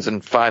 seasons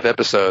and 5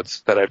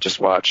 episodes that I've just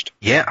watched.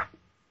 Yeah.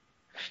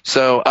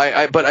 So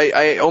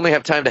I only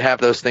have time to have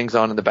those things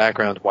on in the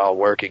background while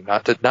working,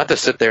 not to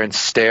sit there and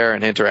stare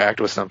and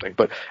interact with something.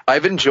 But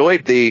I've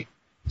enjoyed the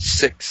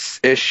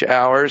 6-ish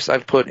hours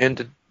I've put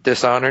into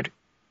Dishonored.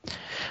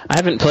 I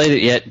haven't played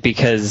it yet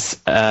because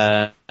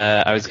I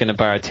was going to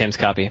borrow Tim's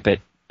copy, but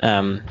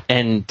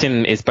and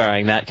Tim is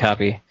borrowing that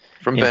copy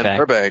from Ben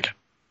Burbank.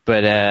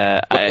 But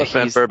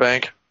Ben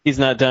Burbank. He's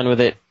not done with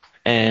it,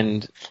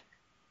 and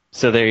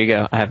so there you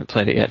go. I haven't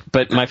played it yet,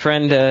 but my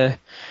friend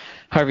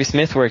Harvey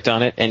Smith worked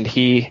on it, and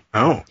he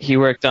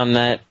worked on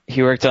that.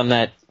 He worked on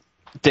that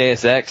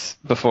Deus Ex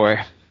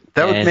before.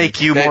 That would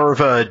make you more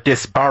of a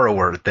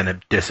disborrower than a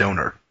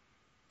disowner.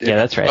 Yeah,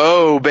 that's right.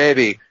 Oh,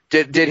 baby.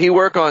 Did he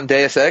work on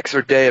Deus Ex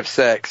or Day of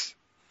Sex?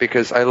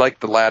 Because I like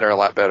the latter a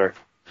lot better.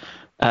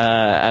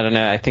 I don't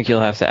know. I think you'll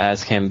have to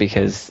ask him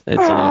because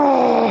it's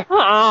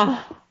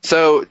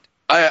So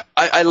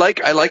I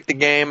like the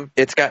game.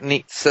 It's got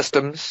neat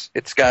systems.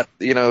 It's got,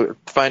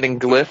 finding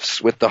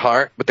glyphs with the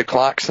heart, with the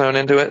clock sewn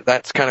into it.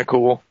 That's kind of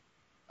cool.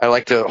 I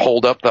like to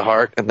hold up the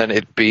heart and then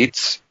it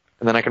beats,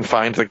 and then I can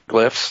find the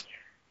glyphs.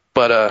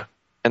 But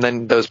and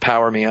then those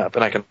power me up,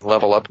 and I can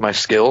level up my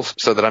skills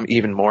so that I'm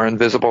even more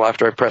invisible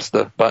after I press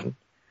the button.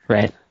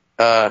 Right.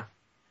 But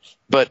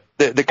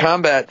the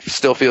combat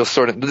still feels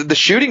sort of... The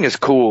shooting is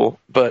cool,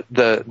 but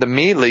the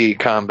melee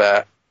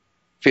combat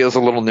feels a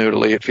little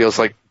noodly. It feels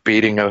like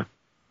beating a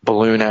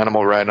balloon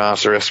animal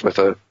rhinoceros with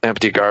an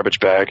empty garbage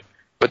bag.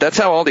 But that's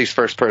how all these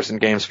first-person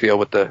games feel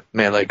with the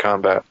melee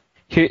combat.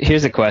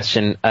 Here's a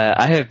question.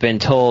 I have been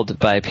told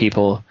by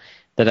people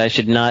that I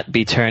should not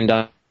be turned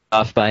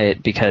off by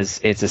it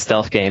because it's a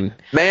stealth game.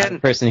 Man, I'm a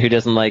person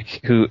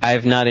who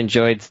I've not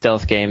enjoyed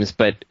stealth games,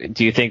 but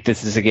do you think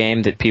this is a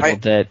game that people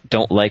that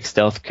don't like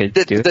stealth could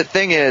do? The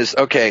thing is,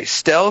 okay,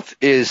 stealth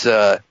is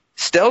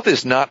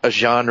not a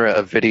genre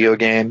of video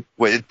game.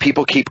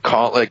 People keep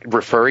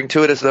referring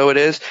to it as though it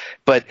is,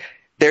 but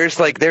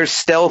there's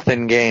stealth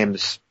in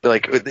games.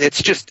 Like,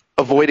 it's just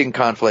avoiding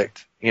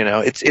conflict.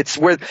 It's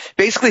where,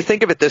 basically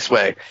think of it this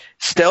way.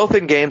 Stealth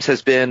in games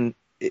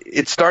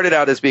it started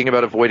out as being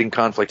about avoiding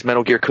conflict.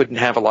 Metal Gear couldn't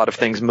have a lot of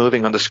things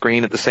moving on the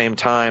screen at the same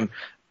time,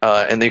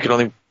 and you could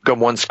only go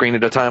one screen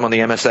at a time on the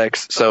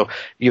MSX. So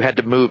you had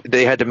to move.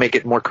 They had to make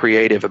it more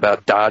creative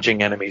about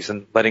dodging enemies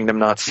and letting them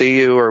not see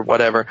you or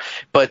whatever.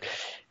 But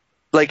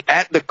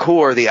at the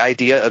core, the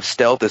idea of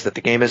stealth is that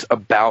the game is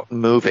about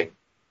moving,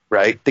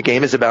 right? The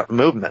game is about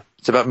movement.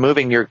 It's about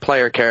moving your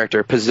player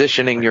character,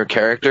 positioning your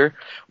character,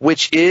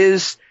 which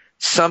is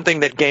something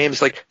that games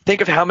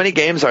think of how many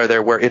games are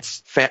there where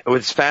it's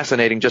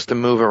fascinating just to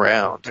move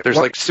around. There's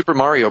Super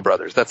Mario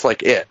Brothers. That's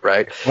it,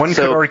 right? One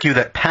could argue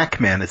that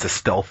Pac-Man is a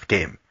stealth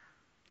game.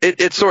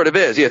 It sort of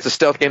is. Yeah, it's a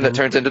stealth game that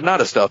turns into not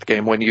a stealth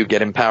game when you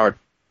get empowered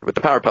with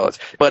the power pellets.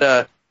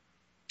 But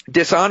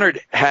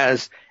Dishonored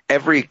has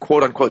every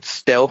quote-unquote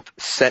stealth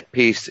set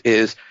piece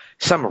is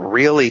some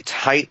really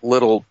tight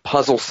little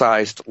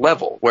puzzle-sized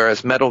level,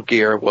 whereas Metal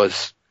Gear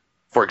was,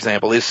 for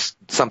example, is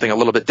something a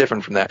little bit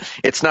different from that.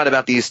 It's not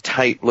about these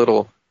tight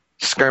little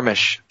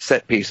skirmish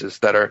set pieces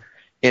that are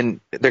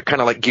they're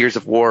kind of like Gears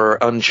of War or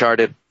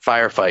Uncharted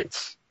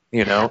firefights,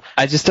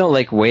 I just don't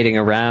like waiting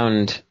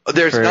around.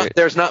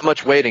 There's not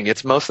much waiting.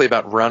 It's mostly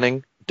about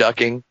running,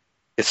 ducking,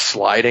 it's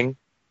sliding.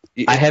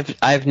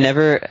 I've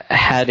never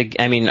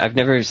I've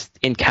never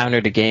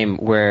encountered a game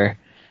where,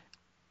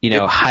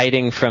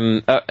 hiding from,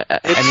 you guys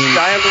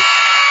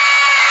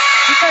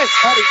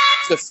got to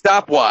use the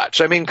stopwatch.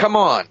 I mean, come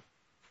on.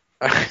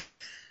 I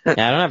don't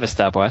have a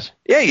stopwatch.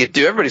 Yeah, you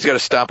do. Everybody's got a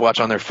stopwatch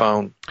on their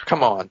phone.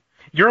 Come on.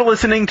 You're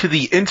listening to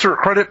the Insert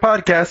Credit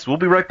Podcast. We'll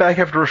be right back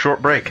after a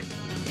short break.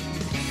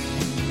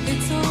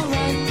 It's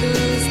alright,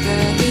 cause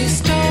the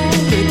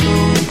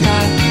historical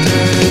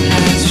pattern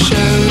has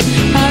shown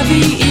how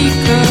the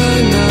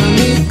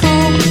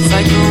economical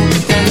cycle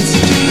tends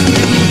to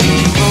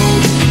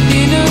unfold.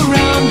 In a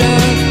round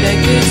of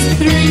decades,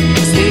 3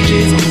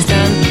 stages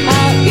stand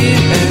out in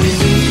early.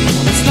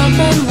 A slump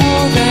and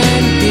war,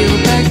 then peel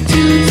back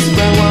to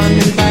square one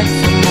and back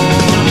for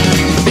more.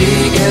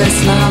 Bigger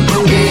slump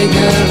and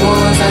bigger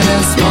wars and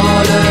a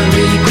smaller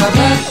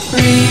recovery.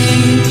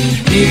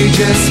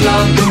 Future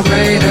slump and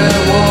greater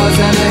wars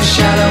and a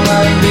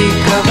shallower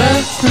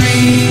recovery.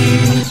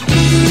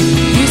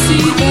 You see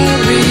the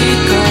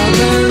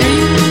recovery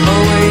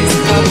always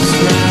comes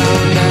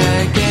round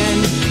again.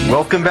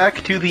 Welcome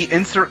back to the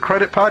Insert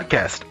Credit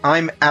Podcast.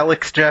 I'm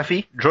Alex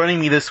Jaffe. Joining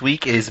me this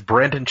week is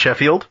Brandon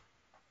Sheffield.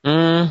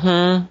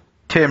 Mm-hmm.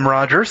 Tim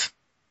Rogers.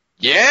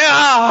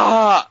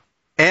 Yeah!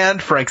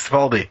 And Frank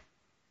Spaldi.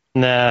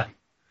 Nah.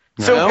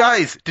 So, No?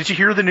 guys, did you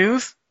hear the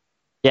news?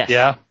 Yes.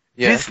 Yeah.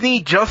 Yeah.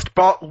 Disney just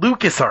bought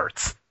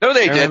LucasArts. No,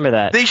 they I did. remember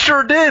that. They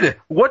sure did.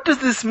 What does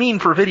this mean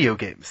for video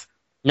games?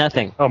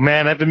 Nothing. Oh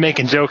man, I've been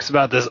making jokes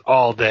about this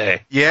all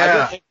day.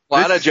 Yeah. A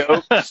lot of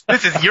jokes.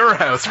 This is your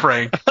house,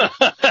 Frank.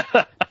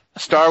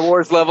 Star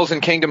Wars levels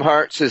in Kingdom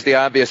Hearts is the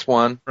obvious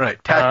one.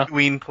 Right.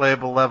 Tatooine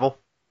playable level.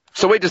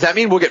 So wait, does that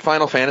mean we'll get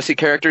Final Fantasy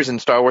characters in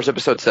Star Wars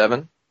Episode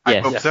 7? I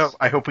Yes. hope Yes. so.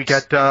 I hope we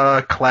get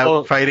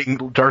Cloud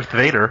fighting Darth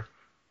Vader.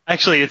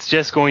 Actually, it's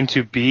just going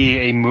to be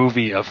a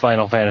movie of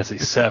Final Fantasy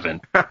VII.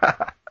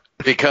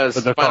 Because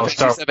But they're Final called Fantasy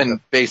Star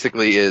 7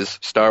 basically is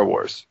Star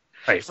Wars.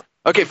 Right.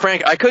 Okay,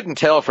 Frank, I couldn't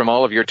tell from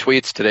all of your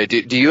tweets today.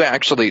 Do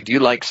you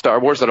like Star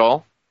Wars at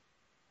all?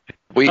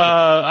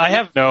 I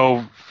have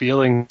no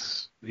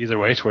feelings either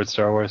way towards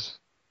Star Wars.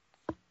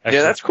 Actually.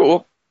 Yeah, that's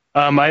cool.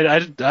 I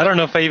don't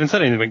know if I even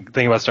said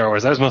anything about Star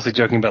Wars. I was mostly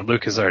joking about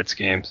LucasArts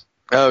games.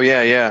 Oh,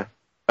 yeah.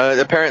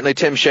 Apparently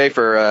Tim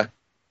Schafer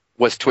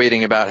was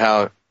tweeting about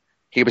how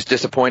he was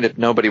disappointed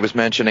nobody was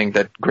mentioning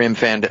that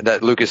that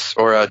Lucas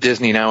or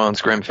Disney now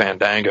owns Grim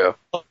Fandango.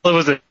 Well, it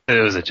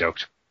was a joke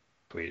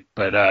tweet,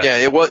 but Yeah,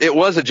 it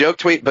was a joke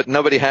tweet, but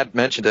nobody had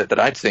mentioned it that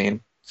I'd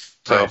seen.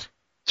 So Right.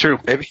 true.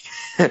 maybe.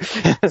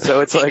 So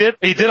it's like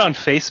He did on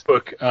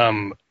Facebook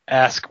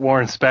ask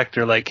Warren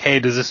Spector, like, hey,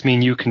 does this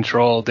mean you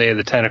control Day of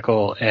the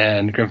Tentacle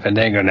and Grim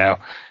Fandango now?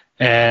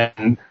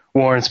 And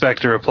Warren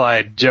Spector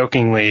replied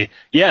jokingly,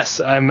 yes,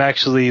 I'm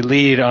actually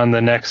lead on the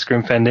next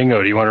Grim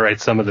Fandango. Do you want to write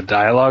some of the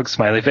dialogue?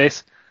 Smiley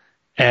face.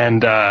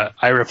 And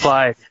I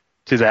replied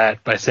to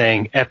that by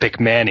saying, epic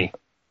Manny.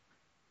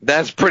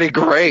 that's pretty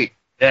great.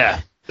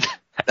 Yeah.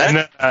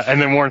 And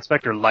then Warren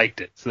Spector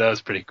liked it, so that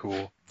was pretty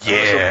cool.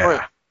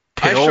 Yeah.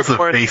 I Tales shook of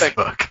Warren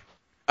Facebook.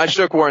 I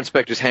shook Warren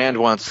Spector's hand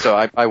once, so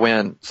I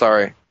win.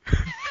 Sorry.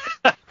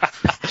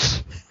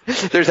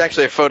 There's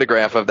actually a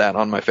photograph of that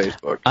on my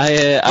Facebook.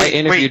 I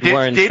interviewed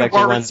Warren did Spector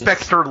Warren once.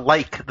 Spector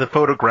like the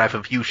photograph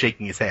of you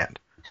shaking his hand?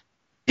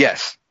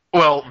 Yes.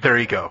 Well, there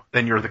you go.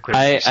 Then you're the clear.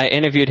 I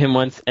interviewed him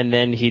once, and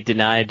then he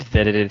denied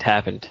that it had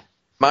happened.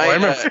 My I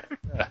remember.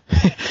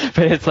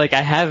 But it's like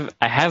I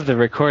have the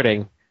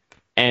recording,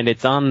 and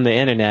it's on the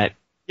internet.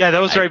 Yeah,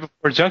 that was right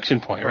before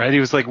Junction Point, right? He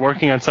was like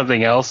working on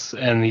something else,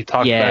 and he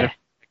talked Yeah. about it.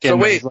 So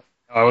And wait. he's like,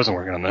 oh, I wasn't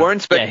working on that. Warren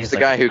Spector's Yeah, he's the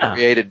like, guy who oh.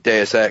 created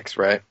Deus Ex,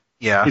 right?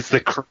 Yeah. He's the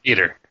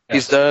creator.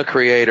 He's the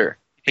creator.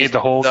 He made the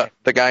whole.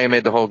 The guy who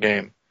made the whole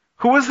game.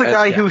 Who was the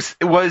guy yeah.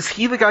 was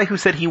he the guy who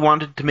said he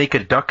wanted to make a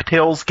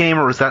DuckTales game,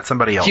 or was that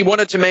somebody else? He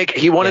wanted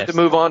Yes. to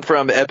move on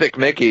from Epic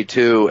Mickey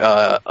to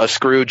a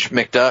Scrooge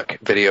McDuck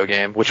video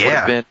game, which would Yeah.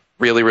 have been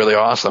really, really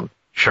awesome.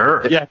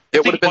 Sure. Yeah,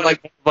 It would have been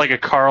like a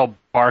Carl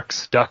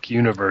Barks Duck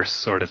universe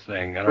sort of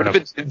thing. I Would don't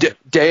have know. been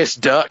Deus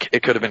Duck.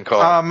 It could have been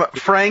called.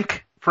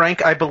 Frank,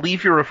 I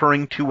believe you're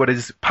referring to what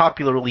is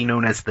popularly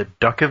known as the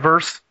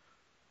Duckiverse.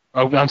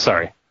 Oh, I'm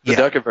sorry. The yeah.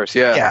 Duckiverse.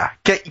 Yeah.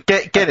 Yeah,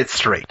 get it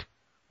straight.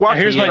 Watch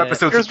Here's the my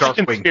episodes here's of my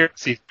Darkwing.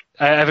 conspiracy.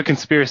 I have a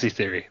conspiracy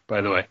theory, by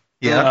the way.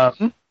 Yeah.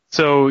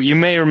 So you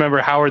may remember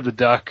Howard the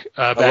Duck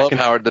I back love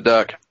Howard the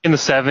Duck. in the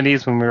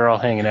 70s when we were all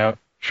hanging out.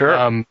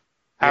 Sure.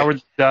 Howard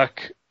the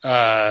Duck.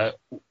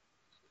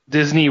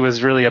 Disney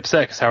was really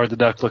upset because Howard the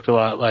Duck looked a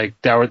lot like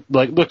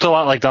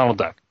Donald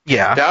Duck.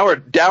 Yeah.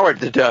 Doward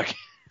the Duck.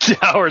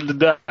 Howard the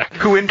Duck.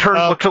 Who in turn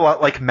looked a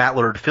lot like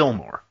Mallard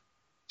Fillmore.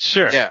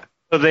 Sure. Yeah.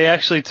 So they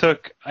actually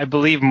took, I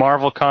believe,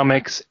 Marvel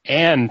Comics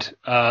and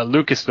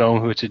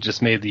Lucasfilm, which had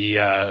just made the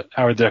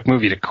Howard the Duck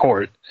movie, to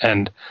court.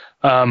 And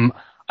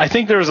I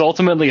think there was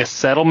ultimately a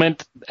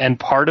settlement, and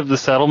part of the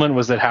settlement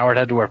was that Howard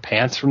had to wear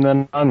pants from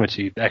then on, which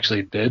he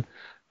actually did.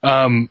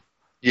 Yeah.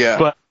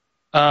 But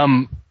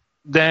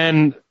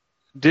then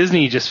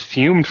Disney just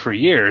fumed for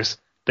years.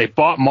 They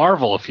bought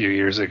Marvel a few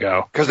years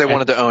ago. Because they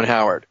wanted to own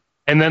Howard.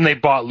 And then they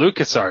bought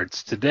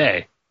LucasArts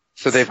today.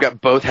 So they've got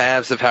both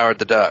halves of Howard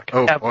the Duck.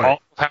 Oh Have boy. all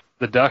of Howard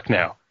the Duck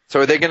now. So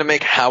are they going to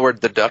make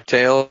Howard the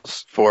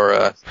DuckTales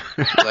for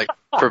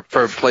for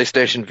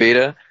PlayStation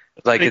Vita?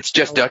 Like it's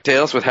just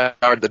DuckTales with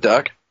Howard the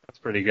Duck? That's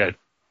pretty good.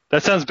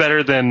 That sounds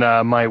better than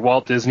my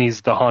Walt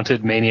Disney's The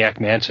Haunted Maniac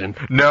Mansion.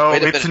 No,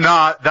 Wait a it's minute.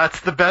 not. That's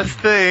the best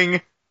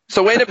thing.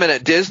 So wait a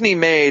minute. Disney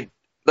made,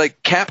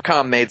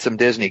 Capcom made some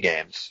Disney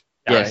games.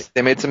 Yes. Right?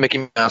 They made some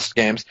Mickey Mouse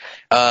games.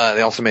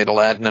 They also made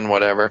Aladdin and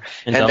whatever.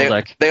 And Donald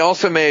Duck. they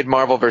also made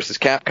Marvel vs.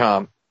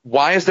 Capcom.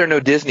 Why is there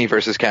no Disney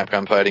vs.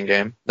 Capcom fighting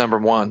game? Number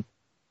one.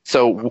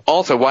 So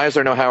also, why is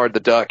there no Howard the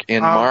Duck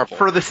in Marvel?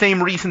 For the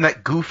same reason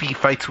that Goofy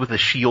fights with a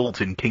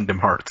shield in Kingdom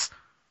Hearts.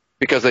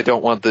 Because they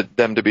don't want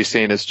them to be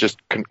seen as just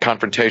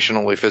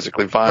confrontationally,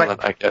 physically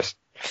violent, I guess.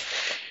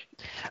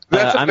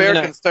 That's a fair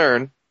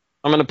concern.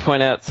 I'm going to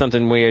point out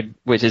something weird,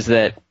 which is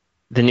that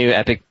the new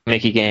Epic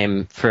Mickey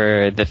game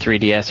for the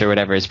 3DS or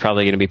whatever is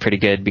probably going to be pretty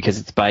good because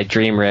it's by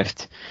Dream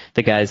Rift,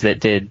 the guys that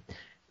did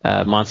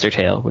Monster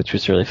Tale, which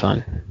was really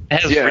fun.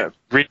 It has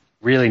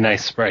really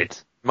nice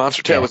sprites.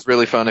 Monster Tale was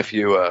really fun if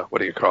you, what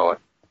do you call it?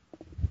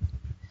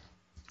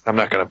 I'm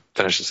not going to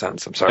finish the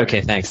sentence, I'm sorry.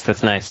 Okay, thanks.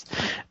 That's nice.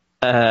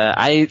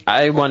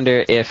 I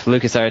wonder if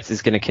LucasArts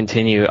is going to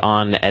continue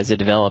on as a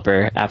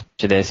developer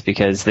after this,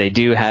 because they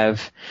do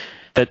have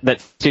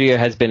that studio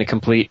has been a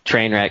complete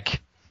train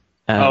wreck.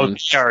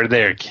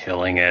 They're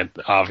killing it.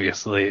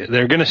 Obviously,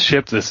 they're going to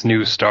ship this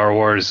new Star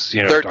Wars,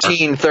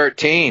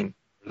 1313.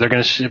 They're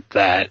going to ship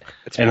that,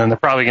 and then they're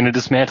probably going to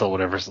dismantle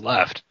whatever's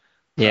left.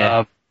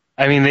 Yeah.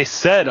 They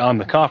said on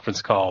the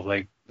conference call,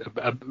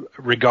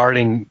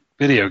 regarding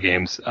video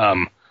games,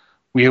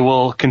 we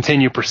will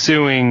continue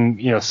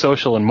pursuing,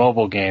 social and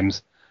mobile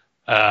games,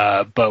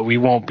 but we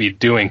won't be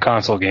doing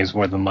console games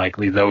more than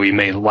likely, though we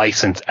may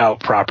license out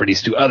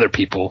properties to other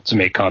people to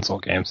make console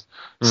games.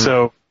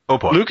 So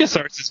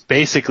LucasArts is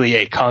basically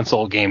a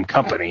console game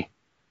company.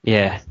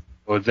 Yeah.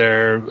 So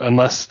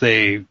unless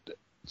they,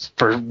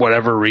 for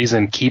whatever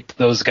reason, keep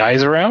those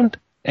guys around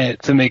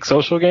to make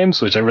social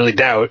games, which I really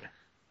doubt,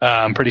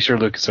 I'm pretty sure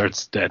LucasArts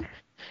is dead.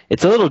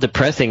 It's a little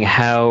depressing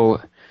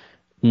how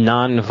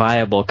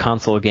non-viable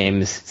console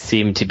games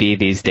seem to be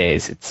these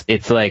days.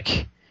 It's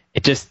like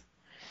it just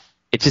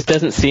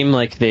doesn't seem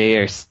like they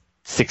are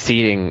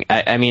succeeding.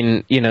 I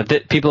mean,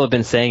 people have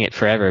been saying it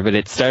forever, but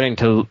it's starting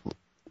to,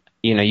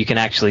 you can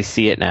actually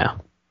see it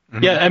now.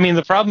 Mm-hmm. Yeah, I mean,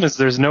 the problem is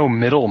there's no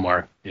middle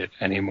market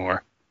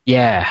anymore.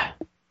 Yeah.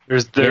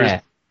 There's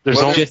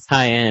only just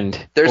high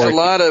end. There's a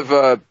lot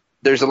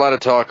of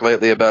talk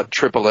lately about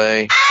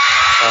AAA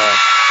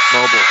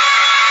mobile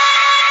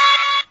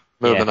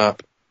moving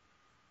up.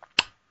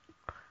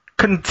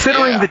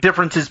 Considering the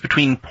differences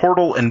between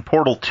Portal and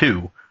Portal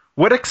 2,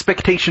 what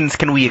expectations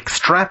can we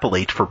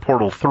extrapolate for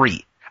Portal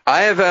 3?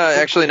 I have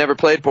actually never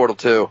played Portal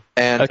 2,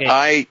 and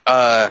I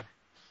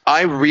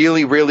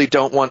really, really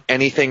don't want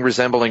anything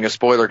resembling a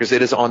spoiler, because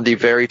it is on the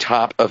very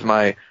top of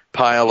my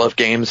pile of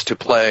games to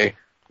play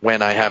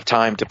when I have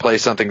time to play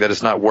something that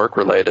is not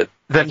work-related.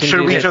 Then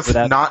should we just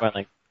not...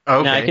 Spoiling.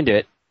 Okay. No, I can do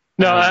it.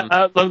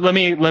 No, let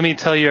me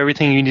tell you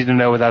everything you need to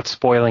know without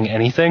spoiling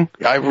anything.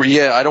 I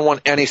don't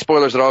want any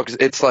spoilers at all, because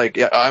it's like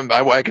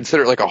I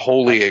consider it like a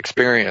holy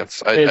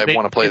experience. I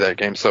want to play that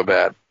game so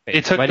bad.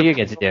 Why do you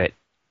get to do it?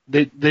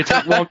 They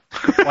took long.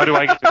 Why do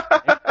I get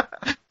to do it?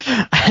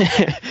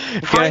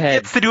 Frank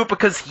gets to do it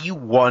because he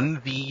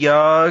won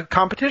the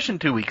competition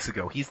 2 weeks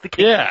ago. He's the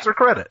king of Insert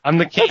Credit. I'm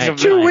the king of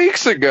 2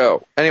 weeks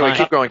ago. Anyway,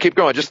 keep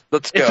going. Just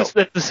let's go. It's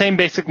the same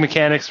basic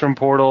mechanics from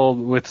Portal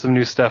with some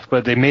new stuff,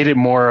 but they made it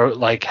more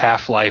like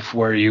Half-Life,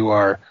 where you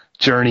are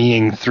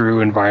journeying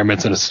through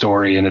environments and a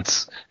story, and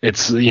it's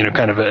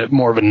kind of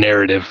more of a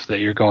narrative that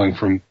you're going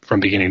from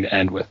beginning to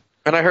end with.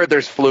 And I heard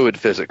there's fluid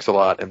physics a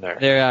lot in there.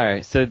 There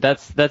are. So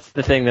that's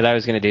the thing that I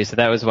was going to do. So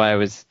that was why I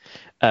was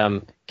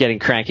getting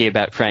cranky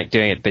about Frank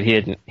doing it, but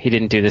he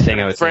didn't do the thing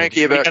I was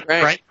Frankie doing. about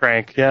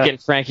Crank. Yeah. Getting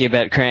Frankie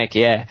about Crank,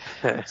 yeah.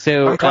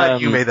 So I'm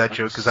glad you made that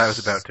joke, because I was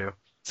about to.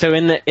 So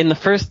in the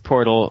first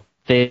Portal,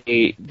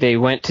 they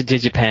went to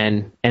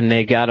Digipen and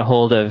they got a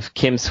hold of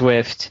Kim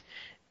Swift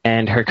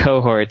and her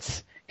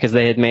cohorts, because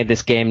they had made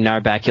this game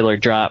Narbacular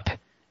Drop,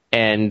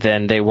 and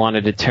then they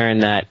wanted to turn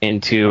that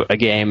into a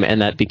game,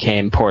 and that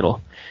became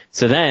Portal.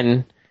 So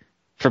then,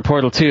 for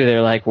Portal 2,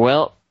 they're like,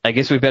 well, I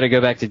guess we better go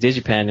back to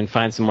Digipen and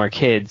find some more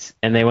kids.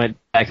 And they went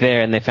back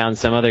there and they found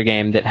some other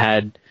game that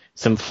had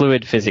some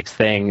fluid physics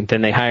thing.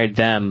 Then they hired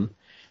them,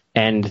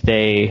 and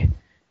they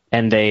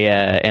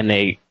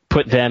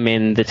put them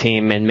in the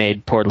team and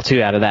made Portal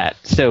 2 out of that.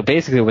 So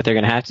basically, what they're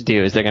going to have to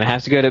do is they're going to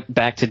have to go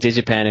back to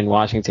Digipen in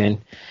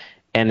Washington,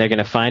 and they're going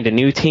to find a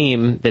new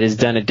team that has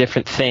done a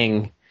different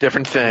thing.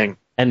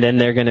 And then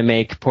they're going to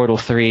make Portal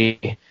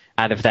 3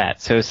 out of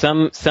that. So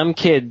some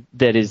kid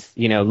that is,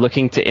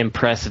 looking to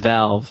impress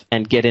Valve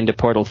and get into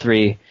Portal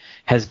 3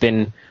 has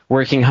been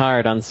working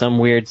hard on some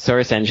weird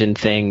source engine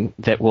thing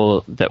that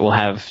will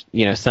have,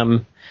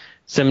 some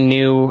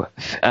new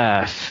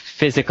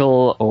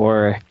physical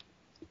or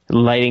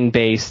lighting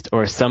based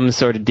or some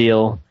sort of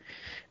deal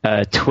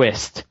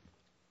twist.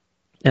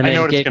 And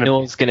then Gabe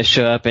Newell's going to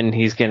show up, and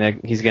he's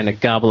going to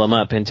gobble them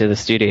up into the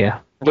studio.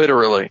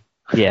 Literally.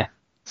 Yeah.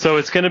 So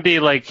it's going to be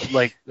like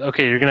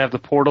okay, you're going to have the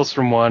portals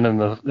from 1 and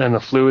the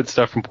fluid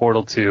stuff from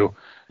Portal 2,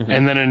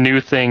 and then a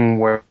new thing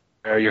where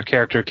your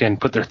character can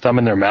put their thumb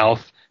in their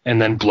mouth and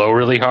then blow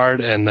really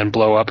hard and then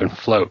blow up and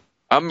float.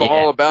 I'm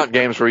all about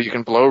games where you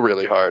can blow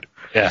really hard.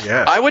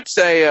 Yeah. I would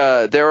say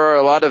there are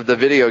a lot of the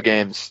video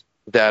games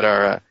that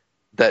are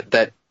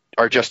that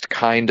are just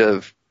kind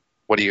of,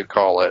 what do you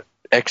call it,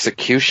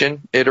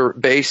 execution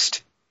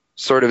based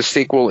sort of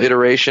sequel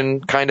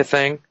iteration kind of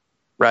thing,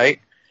 right?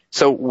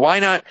 So why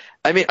not?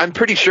 I mean, I'm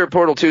pretty sure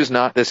Portal 2 is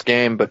not this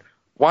game, but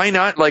why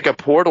not like a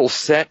Portal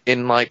set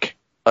in like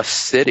a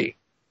city,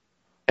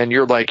 and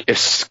you're like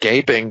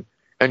escaping,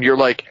 and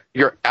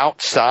you're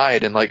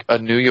outside in like a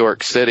New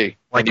York City,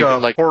 like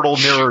a Portal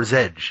Mirror's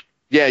Edge.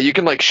 Yeah, you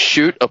can like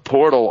shoot a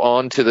portal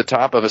onto the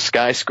top of a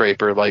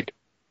skyscraper like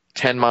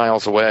 10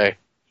 miles away.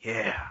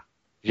 Yeah.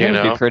 That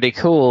would be pretty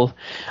cool.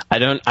 I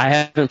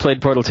haven't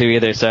played Portal 2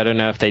 either, so I don't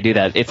know if they do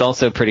that. It's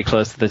also pretty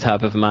close to the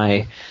top of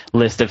my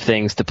list of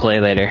things to play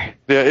later.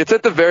 Yeah, it's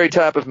at the very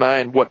top of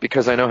mine.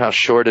 Because I know how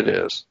short it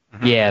is.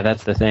 Yeah,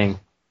 that's the thing.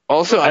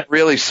 Also, I'm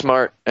really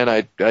smart, and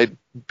I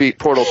beat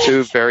Portal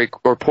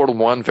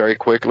 1 very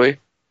quickly.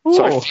 Ooh.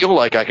 So I feel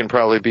like I can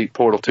probably beat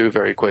Portal 2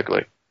 very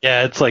quickly.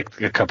 Yeah, it's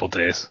like a couple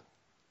days.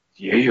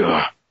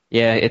 Yeah.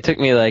 Yeah, it took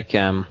me like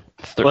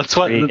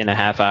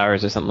 3.5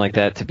 hours or something like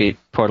that to beat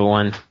Portal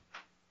 1.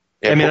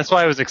 Yeah, I mean, that's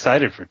why I was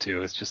excited for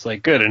 2. It's just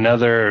like, good,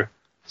 another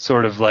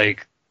sort of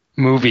like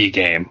movie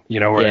game,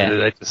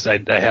 where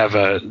I have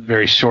a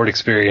very short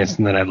experience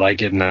and then I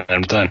like it and then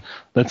I'm done.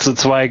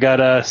 That's why I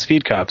got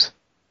Speed Cops.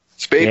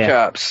 Speed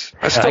Cops.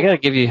 I gotta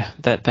give you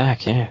that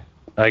back, yeah.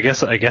 I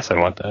guess I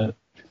want that.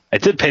 I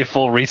did pay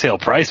full retail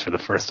price for the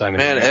first time.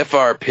 Man,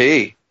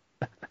 FRP.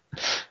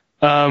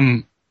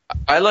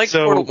 I liked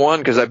Portal 1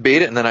 because I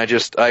beat it and then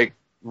I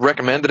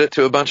recommended it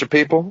to a bunch of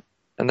people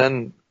and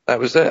then that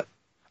was it.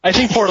 I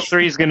think Portal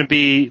 3 is going to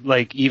be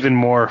like even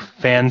more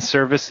fan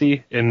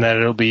servicey in that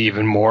it'll be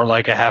even more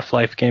like a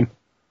Half-Life game.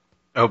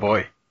 Oh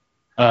boy.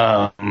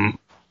 And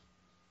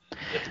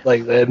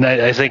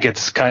I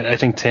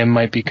think Tim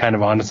might be kind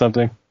of onto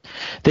something.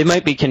 They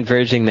might be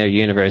converging their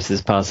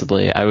universes,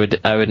 possibly. I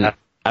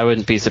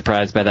wouldn't be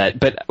surprised by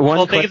that. But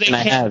one question I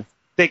have.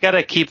 They got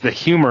to keep the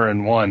humor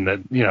in one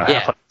that,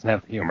 Half-Life doesn't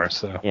have the humor,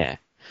 so. Yeah.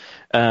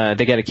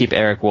 They got to keep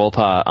Eric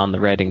Wolpaw on the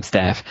writing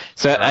staff.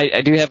 So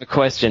I do have a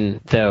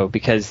question though,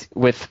 because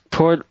with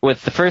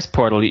the first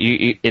Portal,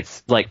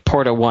 it's like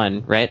Porta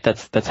 1, right?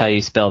 That's how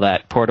you spell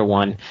that, Porta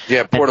 1.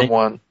 Yeah, Porta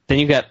 1. Then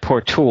you got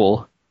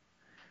Portool.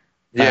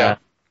 Yeah.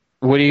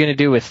 What are you going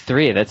to do with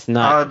 3? That's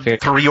not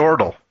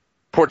Threordle.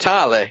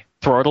 Portale.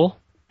 Throttle?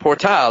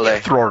 Portale.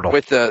 Thrordle.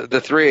 With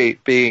the 3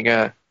 being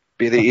the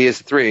E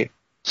is 3.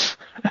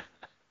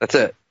 That's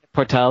it.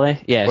 Portale?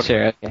 Yeah,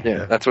 sure. Okay.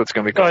 Yeah, that's what it's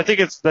going to be No, called. I think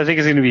it's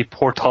going to be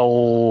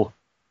Portal,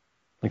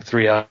 like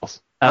 3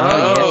 L's.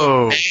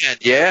 Oh, man,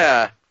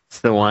 yeah.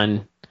 It's the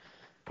one.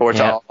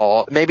 Portal.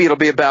 Yeah. Maybe it'll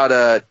be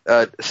about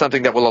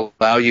something that will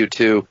allow you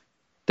to.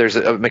 There's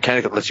a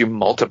mechanic that lets you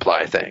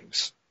multiply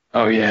things.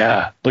 Oh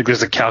yeah, like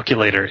there's a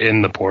calculator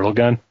in the portal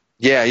gun.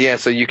 Yeah.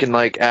 So you can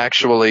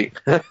actually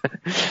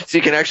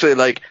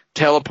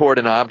teleport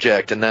an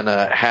object and then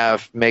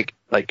make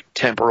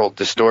temporal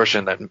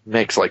distortion that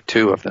makes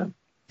 2 of them.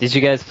 Did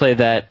you guys play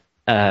that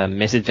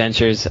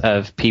Misadventures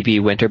of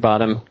PB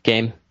Winterbottom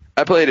game?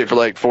 I played it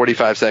for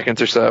 45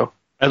 seconds or so.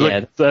 I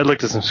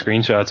looked at some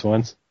screenshots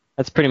once.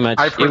 That's pretty much.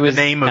 I've heard the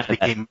name of the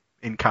game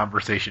in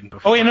conversation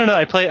before. Oh yeah, no.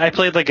 I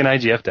played like an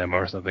IGF demo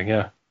or something.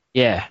 Yeah.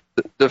 Yeah.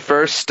 The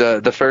first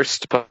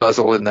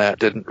puzzle in that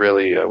didn't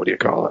really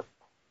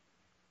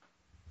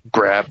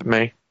grab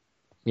me.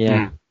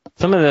 Yeah.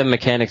 Some of the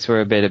mechanics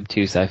were a bit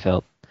obtuse, I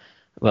felt.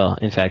 Well,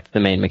 in fact, the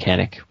main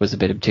mechanic was a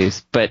bit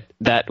obtuse, but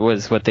that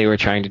was what they were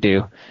trying to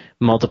do.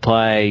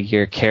 Multiply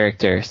your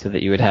character so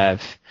that you would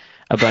have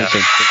a bunch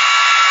of...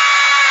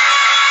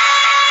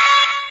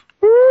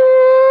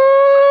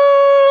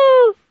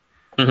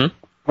 Mm-hmm.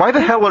 Why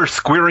the hell are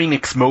Square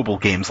Enix mobile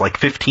games like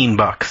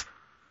 $15?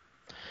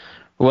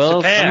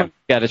 Well, someone's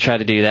got to try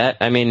to do that.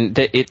 I mean,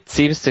 it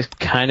seems to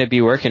kind of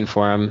be working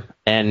for them,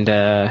 and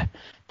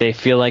they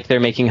feel like they're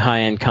making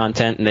high-end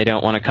content, and they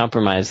don't want to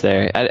compromise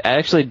there.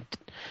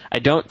 I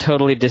don't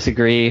totally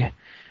disagree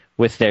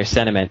with their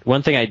sentiment.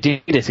 One thing I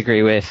do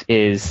disagree with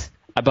is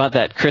I bought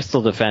that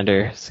Crystal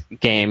Defenders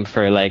game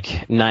for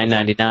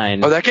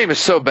 $9.99. Oh, that game is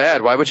so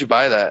bad. Why would you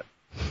buy that?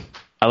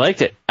 I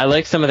liked it. I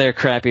liked some of their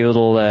crappy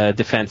little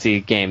defense-y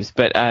games,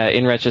 but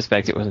in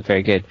retrospect, it wasn't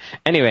very good.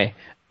 Anyway,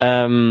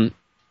 then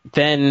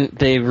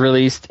they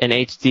released an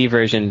HD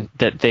version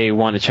that they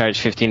want to charge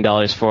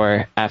 $15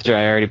 for after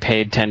I already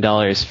paid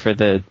 $10 for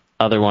the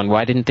other one.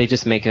 Why didn't they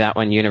just make that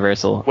one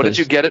universal? What did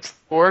you get it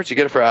for? Did you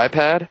get it for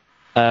iPad?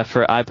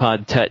 For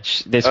iPod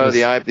Touch. The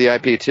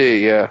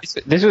IPT, yeah.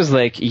 This was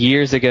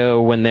years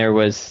ago when there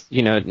was,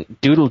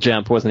 Doodle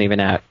Jump wasn't even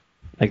out.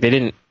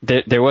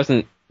 There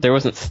wasn't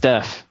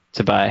stuff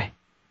to buy.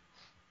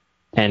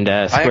 And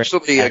I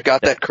actually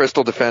got that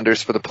Crystal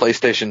Defenders for the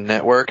PlayStation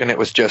Network, and it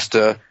was just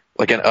an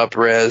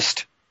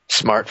up-resed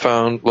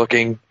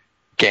smartphone-looking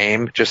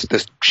game, just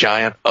this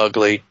giant,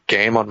 ugly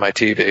game on my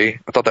TV.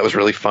 I thought that was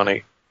really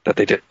funny that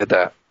they did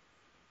that.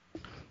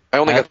 I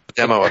only got the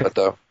demo of it,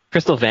 though.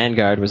 Crystal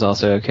Vanguard was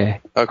also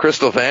okay. Oh,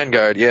 Crystal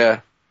Vanguard,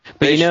 yeah.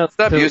 But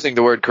stop using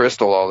the word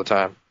crystal all the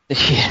time.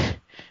 Yeah,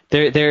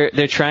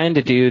 they're trying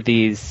to do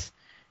these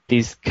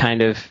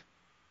kind of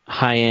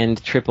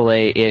high-end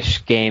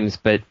AAA-ish games,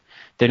 but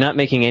they're not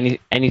making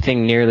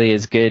anything nearly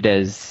as good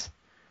as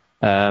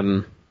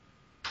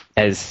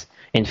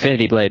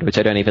Infinity Blade, which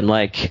I don't even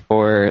like,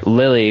 or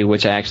Lily,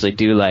 which I actually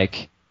do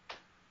like.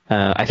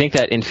 I think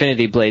that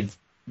Infinity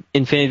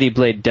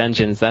Blade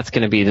Dungeons, that's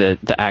going to be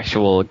the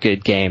actual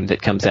good game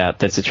that comes out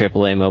that's a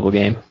AAA mobile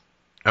game.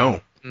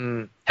 Oh.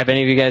 Have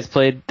any of you guys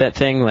played that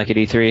thing at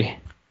E3?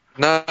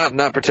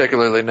 Not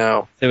particularly,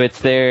 no. So it's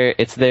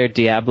their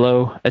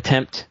Diablo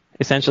attempt,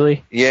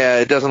 essentially? Yeah,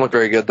 it doesn't look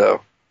very good,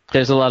 though.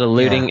 There's a lot of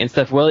looting and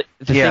stuff. Well,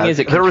 the thing is,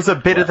 there was a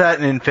bit of that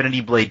in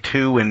Infinity Blade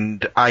 2,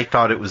 and I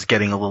thought it was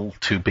getting a little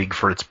too big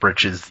for its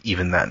britches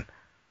even then.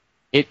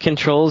 It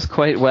controls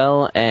quite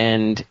well,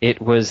 and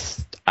it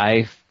was,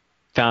 I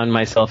found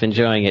myself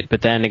enjoying it.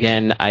 But then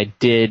again, I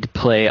did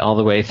play all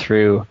the way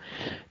through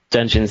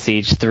Dungeon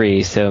Siege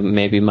 3, so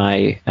maybe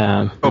my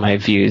my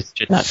views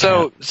should not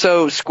count.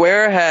 So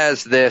Square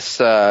has this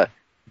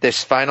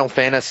Final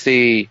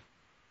Fantasy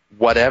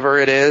whatever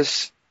it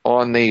is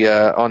on the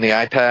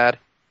iPad,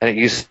 and it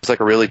uses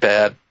like a really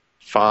bad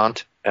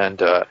font,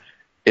 and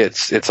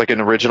it's like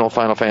an original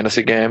Final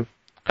Fantasy game.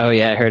 Oh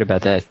yeah, I heard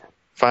about that.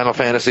 Final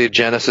Fantasy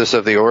Genesis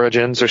of the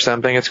Origins or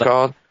something it's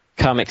called.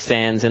 Comic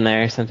Sans in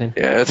there or something.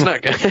 Yeah, it's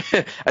not good.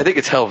 I think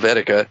it's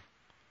Helvetica,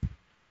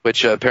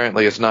 which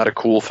apparently is not a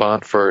cool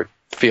font for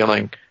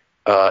feeling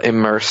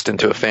immersed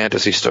into a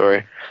fantasy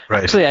story.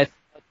 Right. Actually,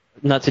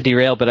 not to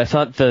derail, but I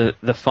thought the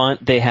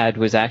font they had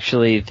was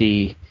actually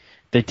the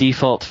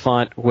default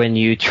font when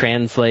you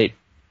translate.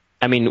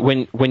 I mean,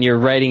 when you're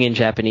writing in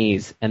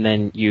Japanese and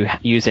then you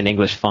use an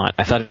English font.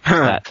 I thought it was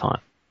that font.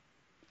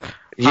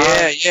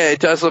 Yeah, it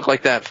does look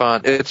like that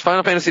font. It's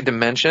Final Fantasy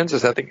Dimensions.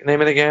 Is that the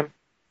name of the game?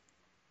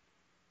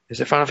 Is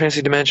it Final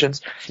Fantasy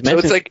Dimensions? So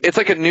it's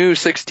like a new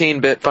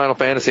 16-bit Final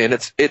Fantasy, and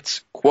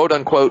it's quote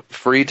unquote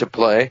free to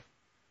play,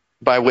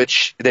 by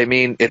which they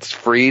mean it's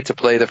free to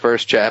play the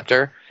first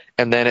chapter,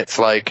 and then it's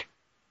like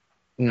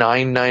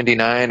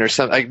 $9.99 or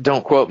something.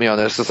 Don't quote me on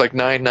this. It's like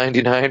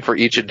 $9.99 for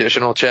each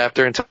additional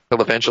chapter until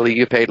eventually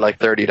you paid like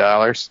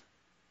 $30,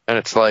 and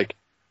it's like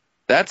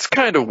that's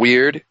kind of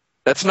weird.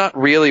 That's not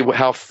really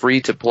how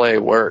free to play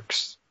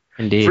works.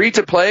 Indeed. Free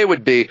to play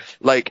would be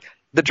like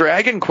the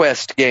Dragon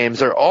Quest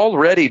games are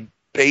already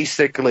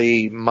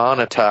basically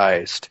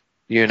monetized,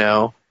 you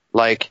know?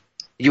 Like,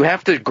 you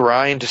have to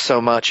grind so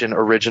much in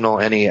original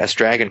NES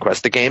Dragon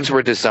Quest. The games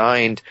were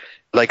designed,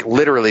 like,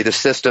 literally, the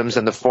systems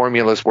and the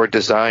formulas were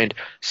designed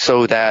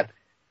so that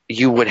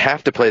you would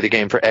have to play the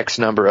game for X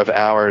number of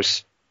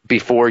hours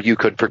before you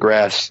could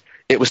progress.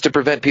 It was to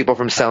prevent people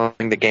from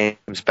selling the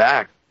games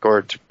back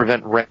or to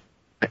prevent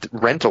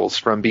rentals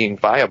from being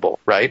viable,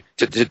 right?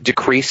 To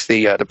decrease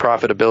the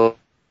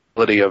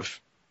profitability of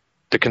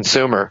the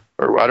consumer,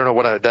 or I don't know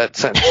what that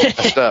sentence was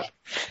messed up.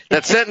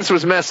 That sentence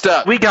was messed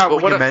up. We got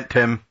what you meant,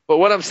 Tim. But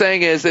what I'm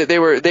saying is that they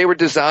were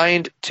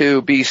designed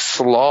to be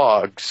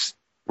slogs,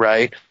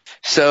 right?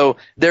 So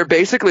they're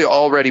basically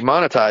already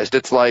monetized.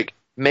 It's like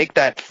make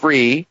that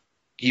free.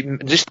 You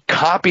just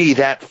copy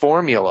that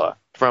formula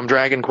from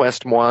Dragon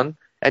Quest 1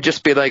 and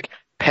just be like,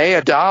 pay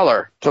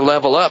 $1 to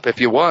level up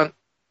if you want,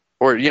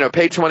 or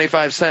pay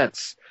 25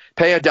 cents.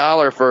 Pay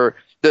 $1 for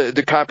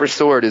the copper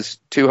sword is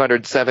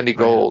 270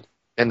 gold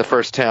in the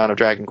first town of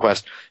Dragon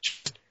Quest.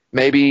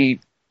 Maybe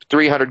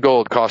 300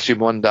 gold costs you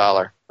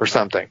 $1 or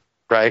something,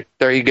 right?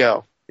 There you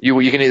go. You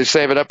can either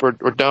save it up or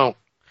don't.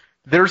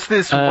 There's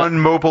this one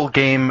mobile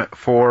game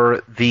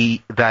for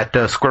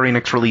that Square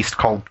Enix released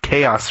called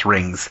Chaos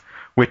Rings,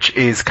 which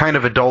is kind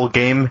of a dull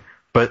game,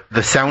 but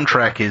the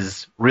soundtrack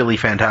is really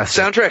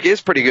fantastic. Soundtrack is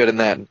pretty good in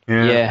that.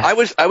 Yeah. I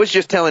was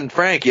just telling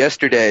Frank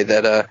yesterday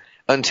that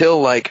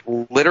until like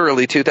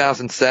literally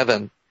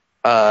 2007,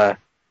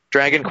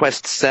 Dragon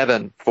Quest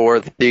VII for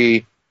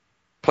the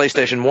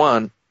PlayStation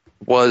 1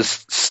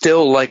 was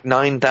still like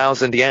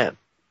 9,000 yen.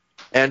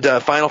 And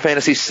Final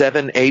Fantasy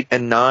 7, 8,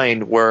 and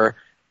 9 were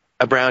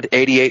around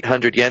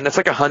 8,800 yen. That's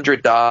like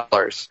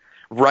 $100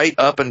 right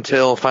up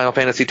until Final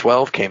Fantasy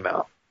 12 came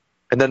out.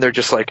 And then they're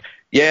just like,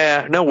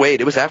 yeah, no, wait,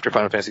 it was after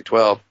Final Fantasy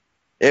 12.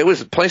 It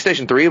was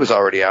PlayStation 3 was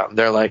already out. And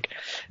they're like,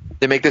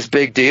 they make this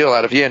big deal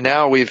out of,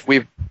 now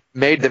we've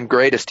made them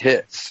greatest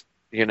hits,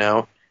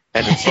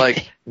 And it's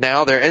like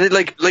now they're and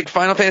like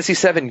Final Fantasy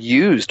VII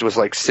used was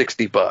like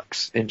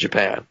 $60 in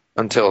Japan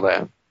until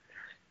then.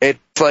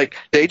 It's like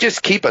they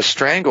just keep a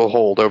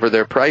stranglehold over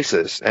their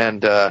prices,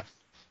 and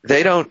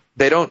they don't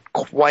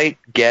quite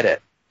get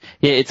it.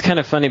 Yeah, it's kind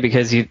of funny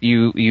because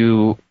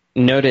you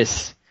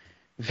notice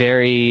a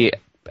very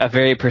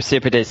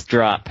precipitous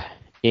drop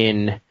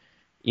in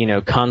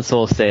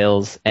console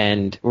sales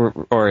and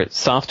or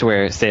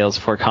software sales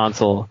for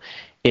console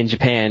in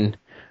Japan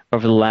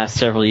over the last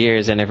several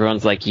years, and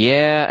everyone's like,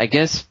 yeah, I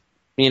guess,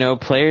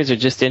 players are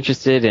just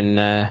interested in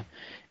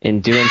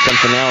doing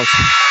something else.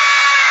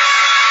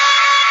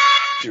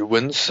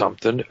 Doing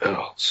something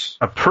else.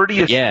 A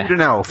pretty astute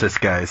analysis,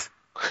 guys.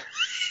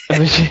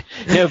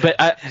 No,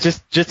 but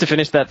just to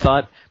finish that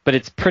thought, but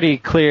it's pretty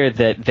clear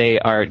that they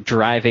are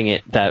driving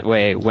it that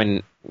way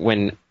when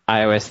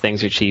iOS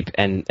things are cheap,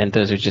 and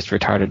those are just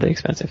retardedly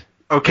expensive.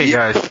 Okay,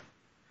 guys.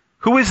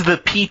 Who is the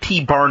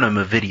P.T. Barnum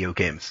of video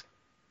games?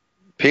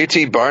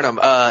 P.T. Barnum,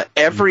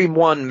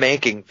 everyone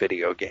making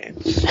video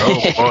games.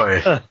 Oh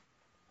boy.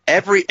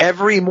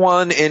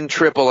 Everyone in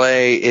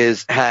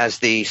AAA has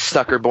the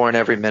sucker born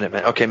every minute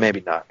man. Okay,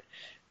 maybe not.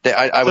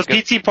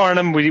 P.T.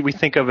 Barnum we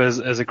think of as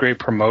a great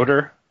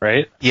promoter,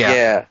 right?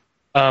 Yeah.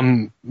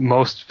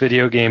 Most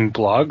video game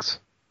blogs.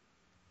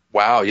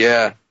 Wow,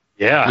 yeah.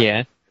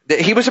 Yeah.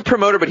 He was a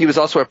promoter, but he was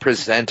also a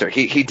presenter.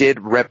 He did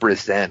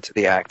represent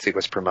the acts he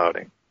was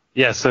promoting.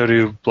 Yeah, so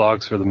do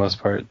blogs for the most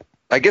part.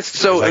 I guess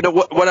so.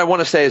 What I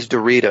want to say is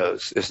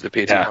Doritos is the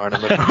P.T. Barnum.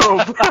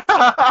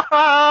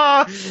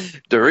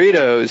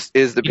 Doritos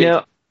is the P.T.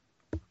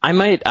 I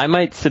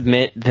might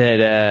submit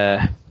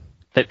that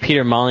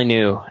Peter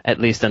Molyneux, at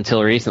least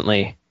until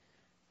recently,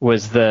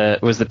 was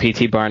the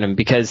P.T. Barnum,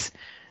 because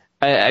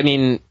I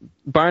mean,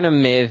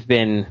 Barnum may have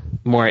been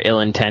more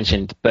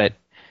ill-intentioned, but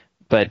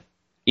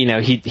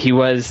he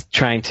was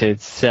trying to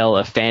sell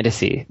a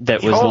fantasy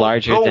that was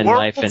larger than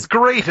life and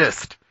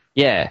greatest.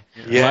 Yeah,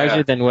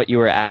 larger than what you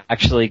were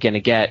actually going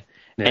to get.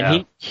 Yeah.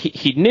 And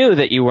he knew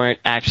that you weren't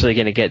actually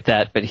going to get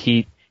that, but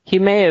he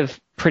may have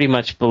pretty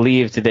much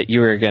believed that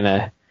you were going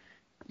to,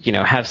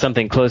 have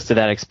something close to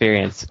that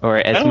experience, or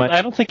as much.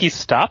 I don't think he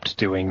stopped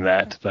doing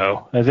that,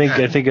 though. I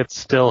think it's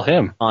still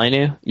him.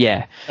 Molyneux,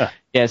 yeah.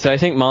 So I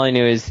think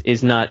Molyneux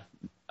is not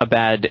a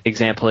bad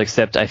example,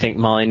 except I think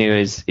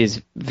Molyneux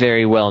is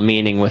very well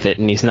meaning with it,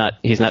 and he's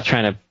not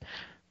trying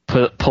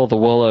to pull the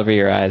wool over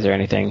your eyes or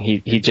anything.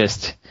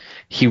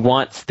 He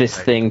wants this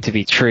thing to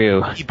be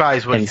true. He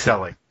buys what he's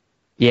selling.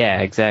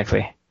 Yeah,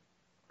 exactly.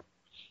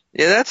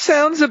 Yeah, that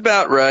sounds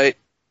about right.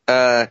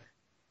 I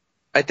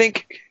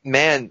think,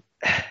 man,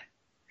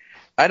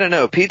 I don't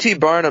know. P.T.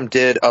 Barnum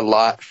did a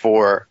lot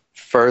for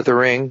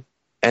furthering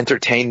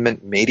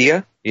entertainment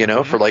media,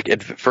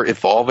 for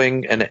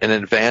evolving and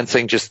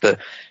advancing just the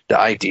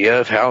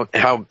idea of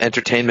how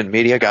entertainment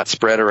media got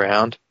spread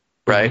around,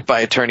 right?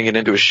 By turning it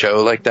into a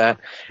show like that.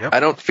 Yep. I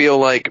don't feel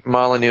like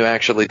Molyneux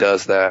actually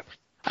does that.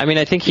 I mean,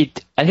 I think he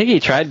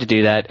tried to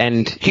do that,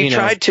 and he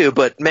tried to,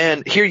 but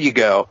man, here you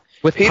go.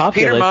 With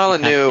Peter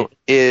Molyneux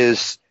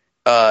is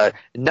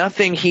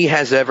nothing he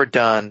has ever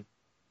done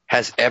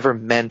has ever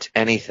meant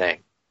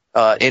anything.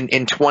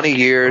 In 20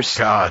 years,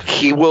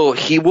 he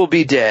will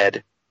be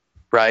dead,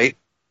 right?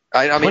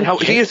 I mean, how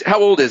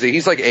old is he?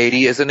 He's like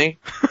 80, isn't he?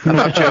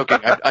 I'm joking.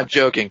 I'm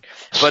joking.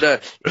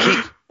 But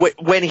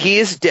when he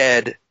is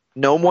dead,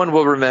 no one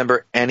will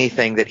remember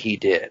anything that he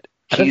did.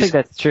 I don't think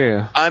that's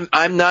true.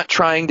 I'm not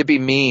trying to be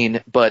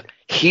mean, but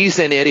he's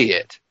an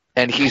idiot,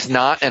 and he's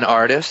not an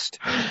artist,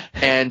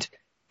 and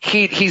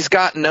he's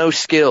got no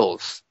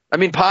skills. I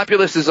mean,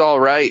 Populous is all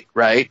right,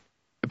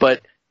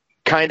 but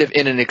kind of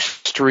in an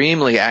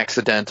extremely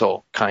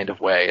accidental kind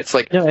of way. It's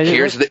like,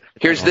 here's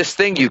this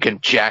thing you can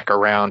jack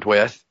around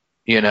with,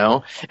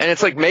 and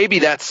it's like maybe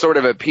that's sort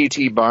of a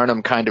P.T.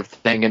 Barnum kind of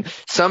thing, and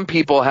some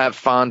people have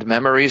fond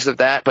memories of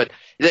that, but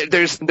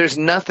there's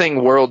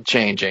nothing world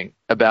changing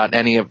about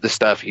any of the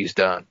stuff he's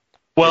done.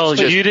 Well,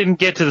 you didn't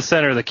get to the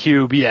center of the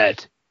cube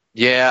yet.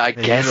 Yeah, I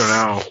guess. I don't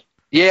know.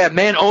 Yeah,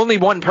 man, only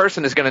one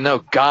person is going to know.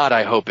 God,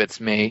 I hope it's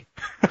me.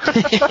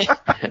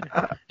 I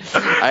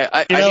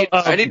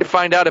need to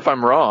find out if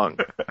I'm wrong.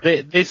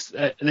 They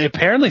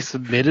apparently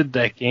submitted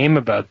that game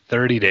about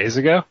 30 days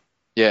ago.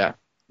 Yeah,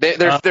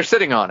 they're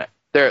sitting on it.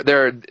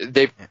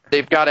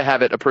 They've got to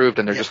have it approved,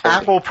 and they're just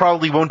holding. Apple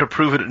probably won't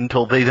approve it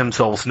until they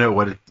themselves know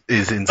what it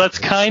is in. That's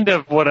kind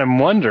of what I'm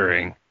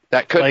wondering.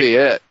 That could be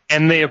it.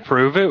 And they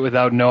approve it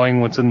without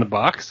knowing what's in the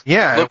box?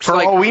 Yeah,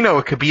 for all we know,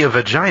 it could be a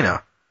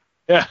vagina.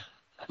 Yeah.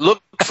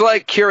 Looks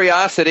like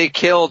Curiosity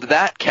killed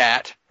that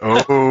cat.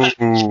 Oh.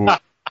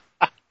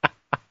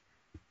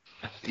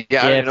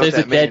 Yeah, there's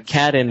a dead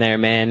cat in there,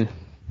 man.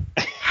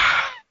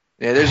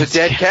 Yeah, there's a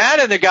dead cat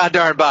in the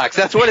goddamn box.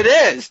 That's what it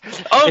is.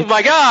 Oh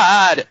my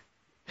God!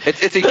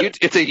 It's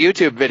a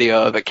YouTube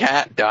video of a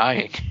cat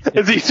dying.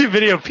 It's a YouTube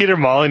video of Peter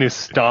Molyneux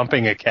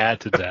stomping a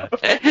cat to death.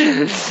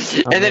 And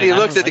then he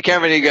looks at the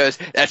camera and he goes,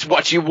 "That's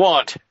what you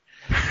want.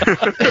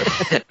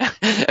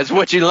 That's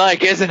what you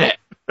like, isn't it?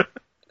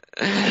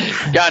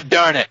 God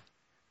darn it!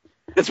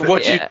 That's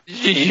what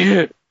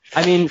you."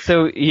 I mean,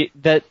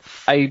 I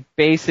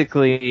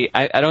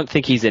don't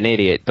think he's an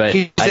idiot, but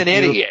he's an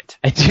idiot.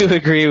 I do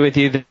agree with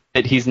you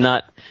that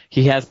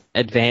he has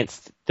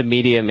advanced the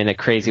medium in a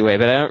crazy way,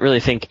 but I don't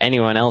really think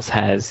anyone else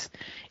has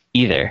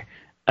either.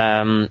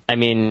 I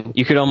mean,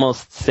 you could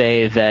almost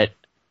say that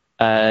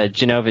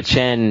Genova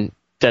Chen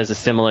does a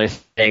similar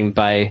thing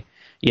by,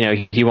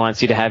 he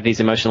wants you to have these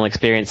emotional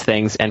experience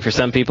things, and for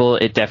some people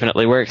it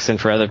definitely works, and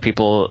for other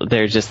people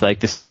they're just like,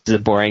 this is a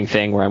boring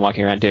thing where I'm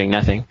walking around doing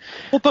nothing.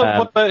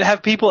 Well, but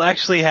have people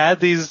actually had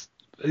these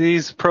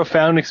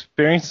profound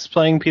experiences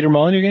playing Peter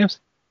Molyneux games?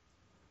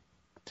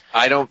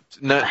 I don't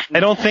know.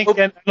 I don't think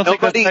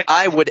nobody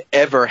I would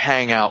ever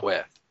hang out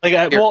with.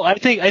 I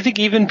think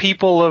even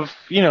people of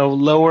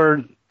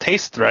lower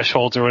taste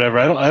thresholds or whatever.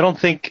 I don't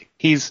think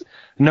he's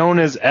known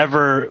as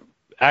ever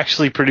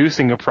actually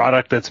producing a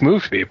product that's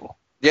moved people.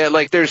 Yeah,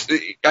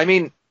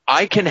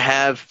 I can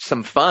have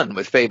some fun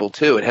with Fable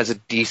 2. It has a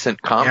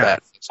decent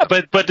combat. Yeah.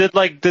 But did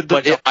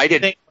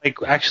the thing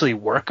actually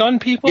work on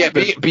people? Yeah,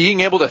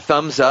 being able to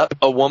thumbs up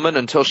a woman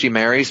until she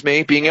marries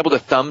me, being able to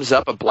thumbs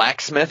up a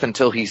blacksmith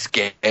until he's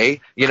gay,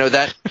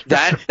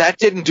 that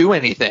didn't do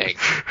anything,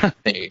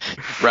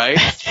 right?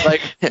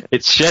 Like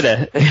it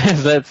shoulda.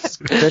 That's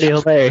pretty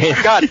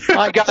hilarious. God,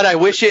 I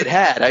wish it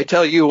had. I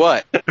tell you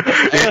what,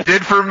 it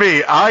did for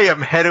me. I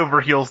am head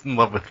over heels in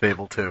love with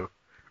Fable 2.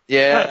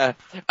 Yeah,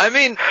 I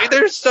mean,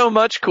 there's so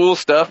much cool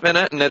stuff in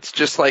it, and it's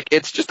just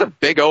a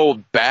big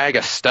old bag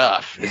of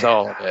stuff is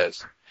all it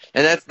is.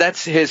 And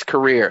that's his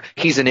career.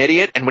 He's an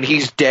idiot, and when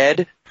he's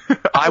dead,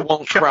 I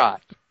won't cry.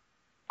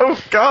 Oh,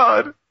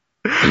 God.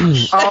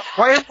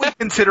 Why have we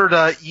considered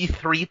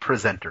E3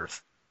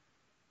 presenters?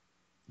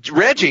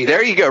 Reggie,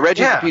 there you go.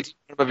 Reggie's Yeah. the pizza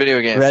from a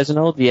video game.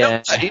 Reginald,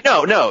 yeah.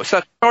 No.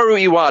 Satoru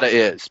Iwata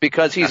is,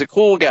 because he's a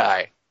cool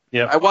guy.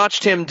 Yep. I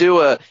watched him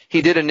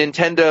he did a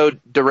Nintendo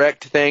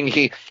Direct thing.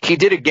 He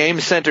did a Game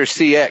Center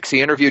CX.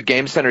 He interviewed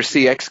Game Center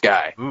CX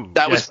guy. Ooh.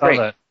 That Yeah, was I saw great.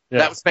 that. Yeah.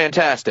 That was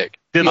fantastic.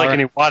 Did like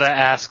an Iwata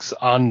asks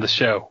on the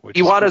show. Which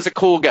is Iwata's a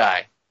cool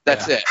guy.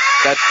 That's it.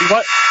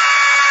 What?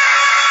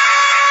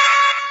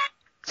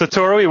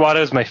 Satoru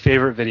Iwata is my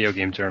favorite video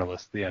game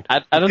journalist. The end.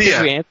 I don't think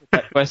Yeah. we answered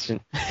that question.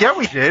 Yeah,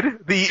 we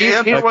did. The He's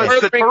answer was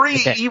furthering-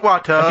 Satoru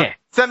Iwata, Okay.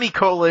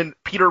 semicolon,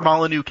 Peter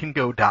Molyneux can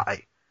go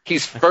die.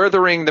 He's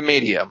furthering the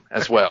medium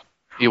as well.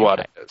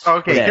 Iwata is.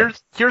 Okay, Yeah.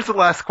 here's the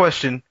last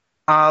question.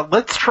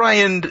 Let's try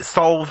and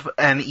solve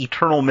an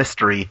eternal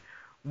mystery.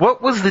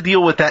 What was the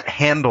deal with that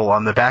handle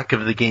on the back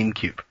of the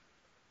GameCube?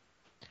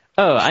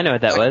 Oh, I know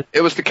what that was.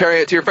 It was to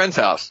carry it to your friend's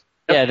house.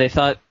 Yeah,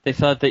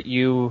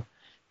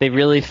 they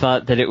really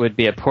thought that it would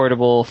be a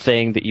portable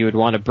thing that you would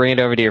want to bring it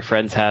over to your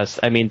friend's house.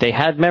 I mean, they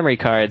had memory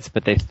cards,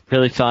 but they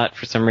really thought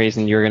for some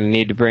reason you were going to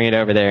need to bring it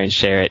over there and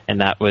share it.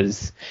 And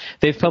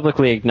they've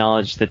publicly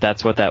acknowledged that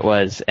that's what that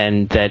was,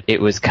 and that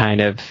it was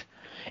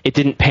it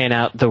didn't pan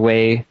out the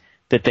way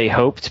that they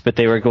hoped, but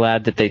they were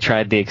glad that they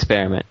tried the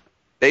experiment.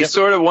 They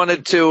sort of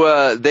wanted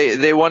to,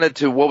 they wanted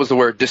to, what was the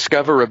word?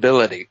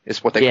 Discoverability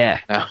is what they call it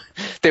now.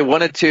 They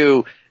wanted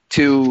to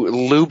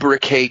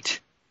lubricate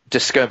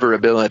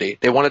discoverability.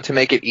 They wanted to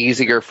make it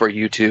easier for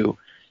you to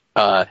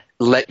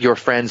let your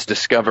friends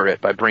discover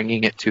it by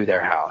bringing it to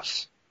their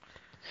house.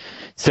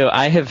 So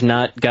I have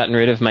not gotten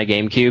rid of my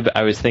GameCube.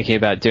 I was thinking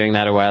about doing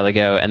that a while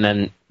ago, and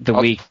then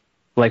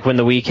when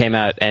the Wii came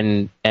out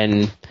and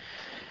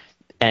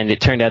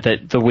it turned out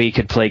that the Wii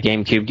could play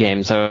GameCube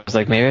games, I was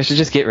like, maybe I should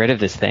just get rid of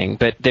this thing.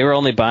 But they were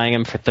only buying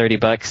them for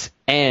 $30,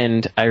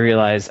 and I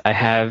realized I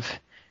have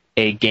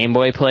a Game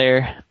Boy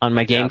player on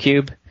my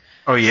GameCube.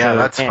 Oh yeah, So-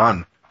 that's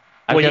fun.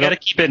 I've Well, you got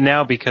got to keep it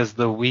now because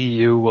the Wii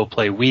U will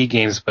play Wii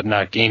games, but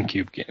not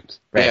GameCube games.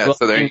 Right. Yeah, Well,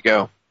 so there you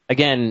go.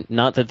 Again,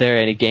 not that there are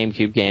any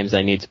GameCube games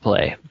I need to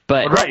play,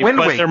 but Right. Wind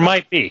but Waker. there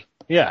might be.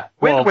 Yeah,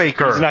 Wind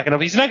Waker.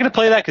 He's not gonna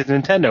play that because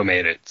Nintendo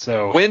made it.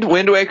 So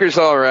Wind Waker's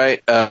all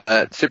right.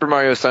 Super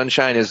Mario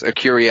Sunshine is a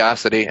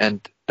curiosity,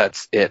 and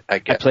that's it, I I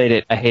guess. played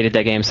it. I hated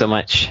that game so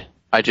much.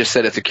 I just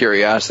said it's a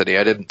curiosity.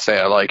 I didn't say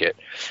I like it.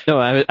 No,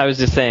 I was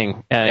just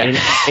saying. In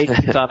case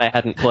you thought I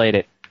hadn't played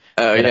it.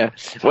 Oh, yeah.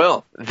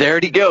 Well, there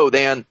you go,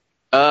 Dan.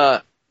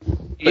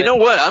 You know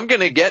what? I'm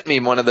going to get me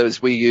one of those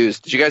Wii U's.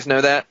 Did you guys know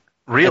that?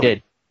 I Really?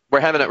 did. We're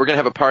going to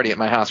have a party at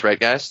my house, right,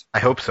 guys? I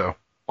hope so.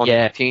 On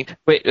Yeah. the 18th.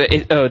 Wait,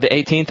 the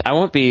 18th. I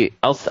won't be.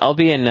 I'll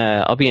be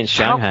in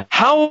Shanghai.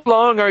 How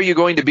long are you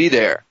going to be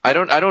there? I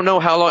don't know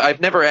how long. I've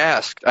never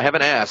asked. I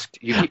haven't asked.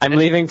 I'm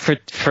leaving for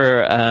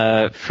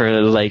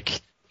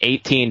like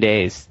 18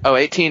 days. Oh,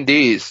 18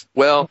 Ds.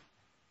 Well,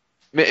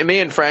 me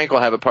and Frank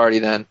will have a party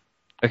then.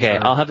 Okay,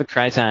 I'll have a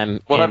cry time.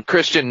 We'll in- have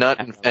Christian Nutt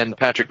and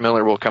Patrick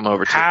Miller will come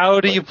over too.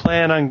 how do you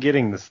plan on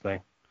getting this thing?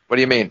 What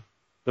do you mean?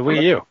 The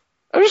Wii U.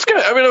 I'm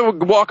gonna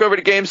walk over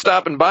to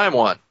GameStop and buy him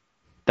one.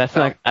 That's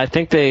not. I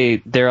think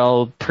they're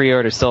all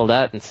pre-order sold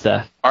out and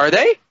stuff. Are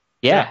they?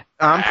 Yeah.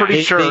 I'm pretty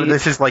They- sure they-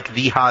 this is like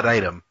the hot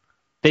item.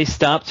 They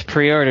stopped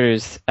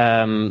pre-orders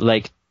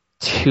like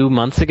 2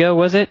 months ago,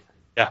 was it?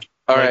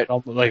 All right.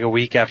 Like a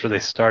week after they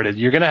started.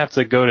 You're gonna have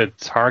to go to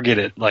Target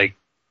at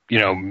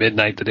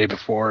midnight the day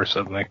before or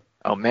something.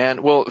 Oh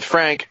man. Well,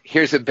 Frank,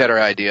 here's a better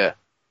idea.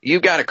 You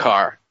got a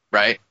car,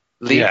 right?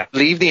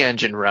 Leave the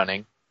engine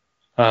running,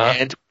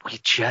 and we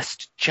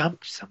just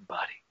jump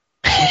somebody.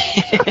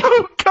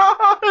 Oh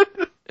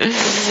God!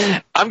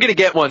 I'm gonna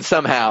get one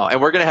somehow,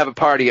 and we're gonna have a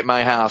party at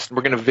my house. And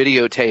we're gonna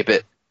videotape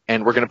it,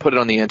 and we're gonna put it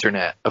on the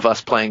internet of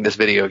us playing this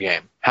video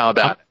game. How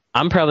about it?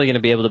 I'm probably going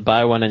to be able to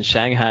buy one in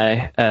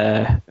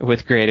Shanghai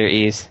with greater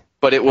ease.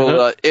 But it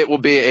will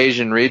be an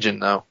Asian region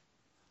though.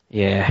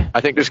 Yeah.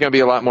 I think there's gonna be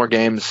a lot more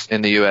games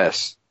in the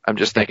U.S. I'm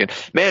just thinking,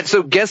 man.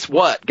 So guess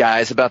what,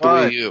 guys, about the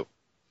What? Wii U?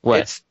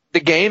 What? The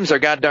games are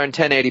goddamn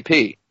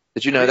 1080p.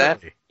 Did you know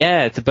that?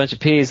 Yeah, it's a bunch of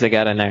P's they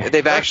got in there.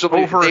 They've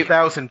actually Over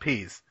 1,000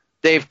 Ps.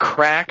 they've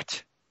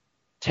cracked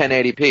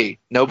 1080p.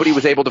 Nobody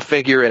was able to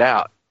figure it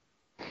out.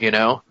 You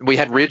know, we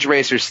had Ridge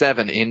Racer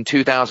 7 in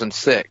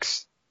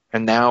 2006,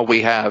 and now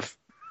we have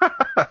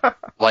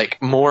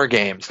like more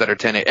games that are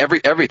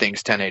 1080.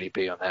 Everything's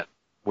 1080p on that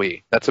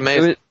Wii. That's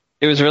amazing.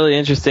 It was really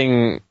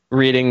interesting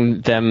reading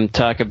them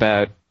talk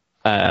about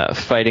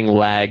fighting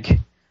lag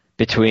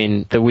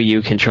between the Wii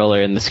U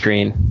controller and the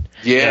screen.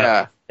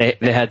 Yeah. They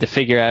had to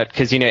figure out,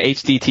 because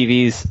HD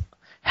TVs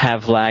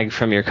have lag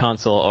from your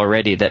console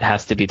already that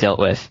has to be dealt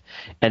with,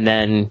 and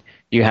then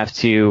you have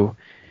to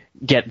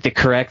get the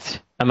correct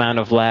amount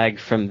of lag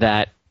from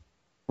that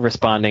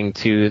responding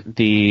to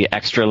the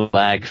extra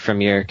lag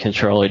from your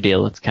controller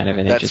deal. It's kind of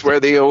an That's interesting where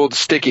the old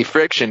sticky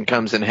friction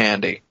comes in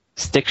handy.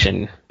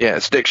 stiction. Yeah,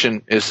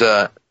 stiction is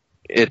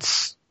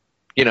it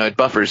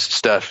buffers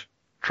stuff.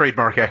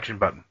 Trademark action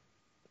button.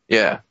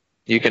 Yeah.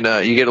 You can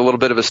you get a little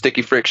bit of a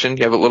sticky friction.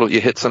 You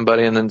hit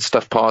somebody and then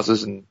stuff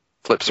pauses and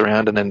flips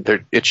around, and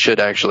then it should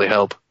actually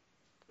help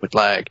with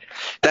lag.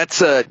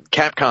 That's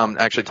Capcom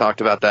actually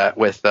talked about that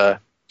with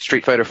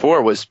Street Fighter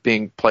 4 was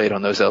being played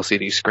on those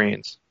LCD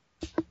screens.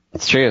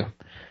 It's true.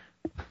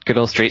 Good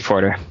old Street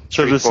Fighter.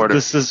 So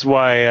this is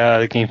why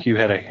the GameCube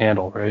had a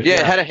handle, right? Yeah,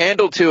 it had a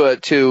handle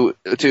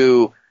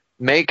to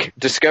make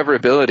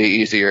discoverability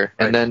easier,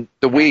 and then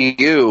the Wii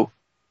U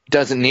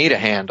doesn't need a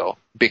handle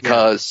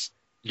because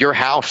your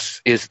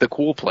house is the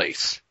cool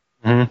place.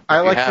 Mm-hmm. I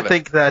like to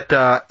think that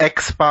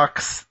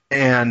Xbox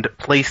and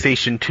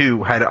PlayStation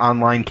 2 had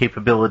online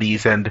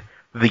capabilities, and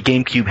the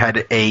GameCube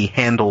had a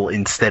handle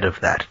instead of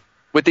that.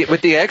 With the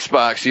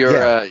Xbox,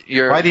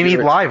 your why do you need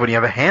Live when you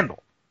have a handle?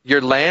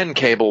 Your LAN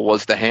cable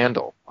was the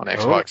handle on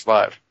Xbox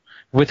Live.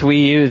 With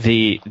Wii U,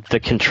 the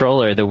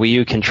controller, the Wii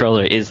U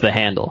controller, is the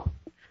handle.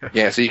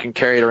 Yeah, so you can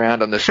carry it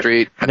around on the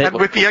street. And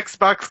with the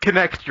Xbox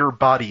Kinect, your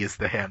body is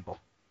the handle.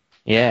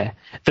 Yeah,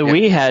 the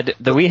Wii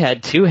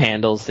had two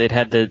handles. It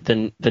had the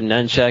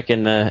nunchuck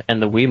and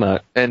the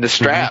Wiimote and the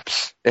straps.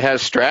 Mm-hmm. It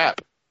has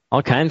strap.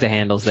 All kinds of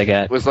handles they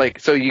got. It was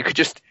like so you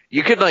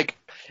could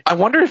I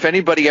wonder if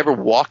anybody ever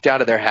walked out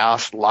of their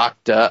house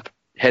locked up,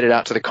 headed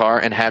out to the car,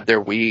 and had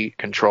their Wii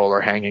controller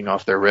hanging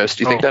off their wrist.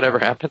 Do you think that ever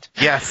happened?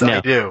 Yes, No.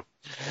 I do.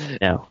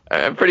 No,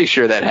 I'm pretty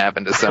sure that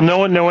happened to some. No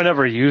one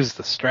ever used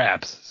the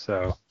straps.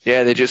 So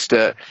yeah, they just.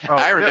 I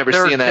remember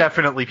seeing that. There are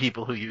definitely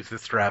people who use the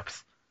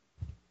straps.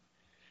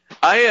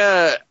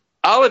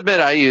 I'll admit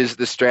I used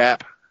the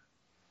strap.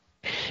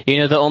 You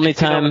know, the only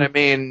time You know what I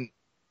mean?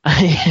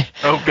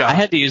 Oh god, I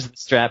had to use the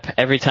strap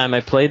every time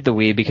I played the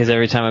Wii because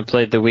every time I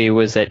played the Wii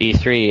was at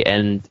E3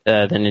 and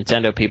the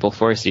Nintendo people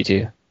forced you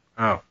to.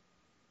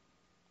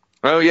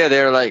 Oh yeah,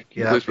 they're like,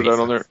 Yeah, please put that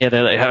on there. Yeah,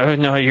 they're like, oh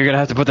no, you're gonna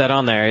have to put that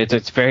on there.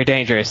 It's very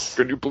dangerous.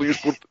 Can you?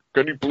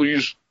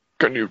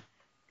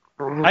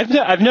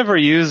 I've never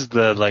used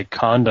the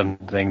condom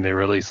thing they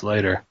released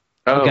later.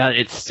 Oh god,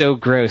 it's so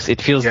gross.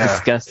 It feels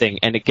disgusting,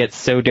 and it gets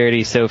so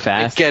dirty so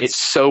fast. It gets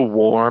so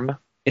warm.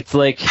 It's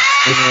like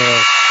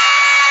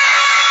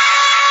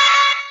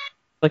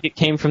like it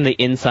came from the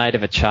inside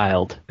of a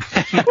child.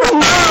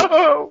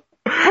 Oh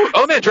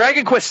man,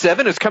 Dragon Quest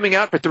VII is coming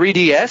out for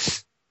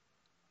 3DS.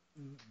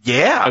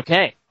 Yeah.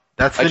 Okay.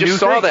 That's the I new just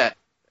saw thing. that.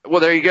 Well,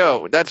 there you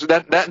go.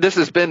 This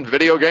has been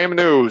video game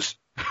news.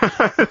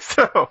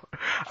 So,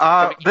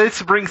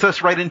 this brings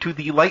us right into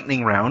the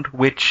lightning round,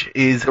 which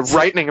is The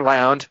lightning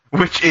round.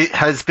 which it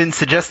has been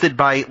suggested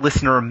by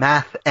listener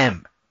Math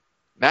M.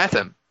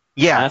 Mathem.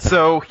 Yeah. Math.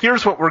 So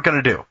here's what we're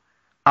gonna do.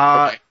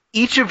 Okay.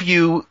 Each of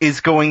you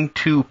is going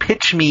to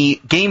pitch me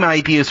game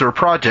ideas or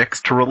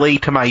projects to relay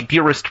to my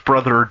dearest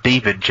brother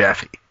David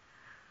Jaffe.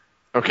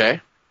 Okay.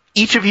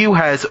 Each of you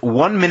has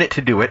 1 minute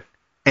to do it,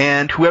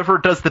 and whoever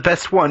does the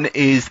best one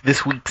is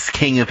this week's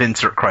king of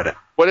insert credit.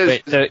 What is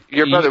Wait, so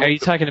your brother? Are you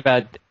talking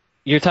about?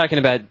 You're talking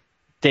about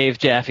Dave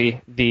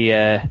Jaffe,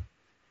 the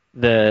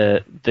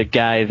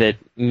guy that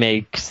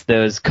makes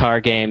those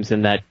car games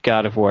and that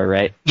God of War,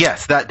 right?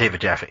 Yes, that David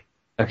Jaffe.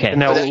 Okay.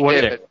 Now,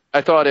 David.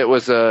 I thought it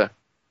was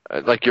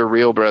like your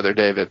real brother,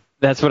 David.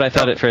 That's what I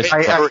thought at first. I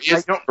Or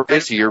don't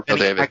is he your have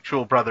real any David?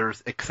 actual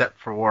brothers except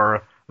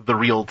for the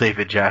real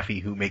David Jaffe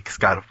who makes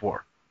God of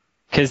War.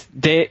 Because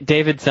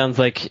David sounds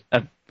like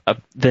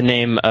the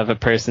name of a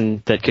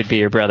person that could be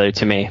your brother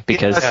to me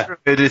because That's true.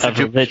 It is a of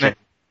Jewish religion. name.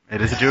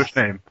 It is a Jewish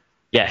name.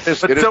 Yes. It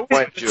But is so,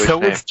 quite a Jewish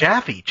name. is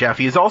Jaffe.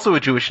 Jaffe is also a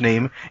Jewish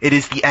name. It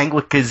is the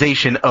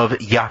Anglicization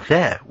of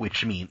Yahweh,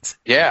 which means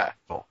Yeah.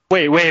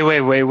 Wait.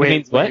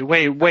 means what?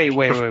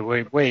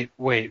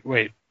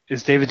 Wait.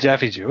 Is David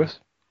Jaffe Jewish?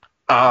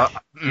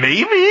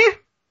 maybe?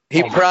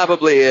 He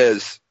probably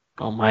is.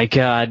 Oh my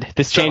God!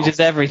 This changes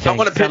everything. I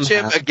want to pitch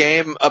him somehow. a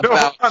game No,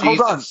 about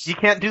hold on. Jesus. You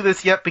can't do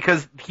this yet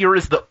because here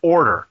is the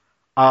order.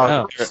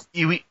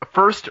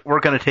 First, we're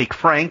going to take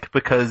Frank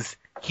because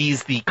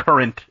he's the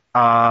current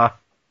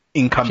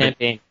incumbent.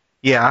 Champion.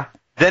 Yeah.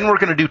 Then we're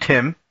going to do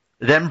Tim.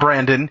 Then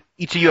Brandon.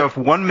 Each of you have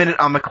 1 minute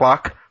on the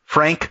clock.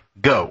 Frank,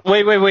 go.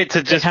 Wait.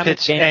 To just How many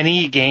pitch games?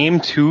 any game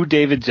to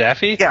David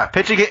Jaffe? Yeah,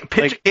 pitch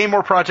a game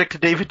or project to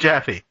David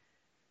Jaffe.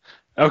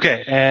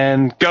 Okay,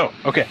 and go.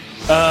 Okay.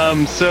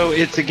 So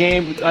it's a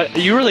game.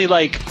 You really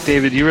like,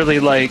 David, you really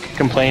like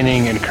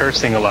complaining and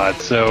cursing a lot.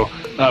 So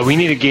we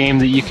need a game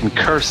that you can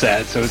curse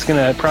at. So it's going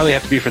to probably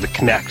have to be for the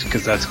Kinect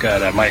because that's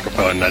got a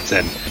microphone that's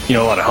in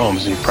a lot of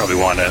homes. And you probably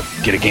want to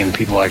get a game that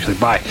people actually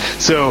buy.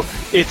 So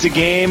it's a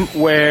game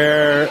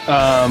where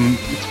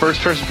it's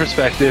first-person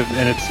perspective,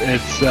 and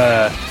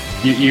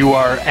you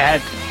are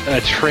at a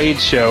trade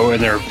show,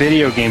 and there are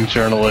video game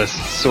journalists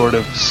sort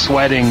of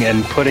sweating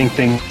and putting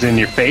things in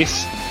your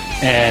face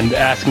and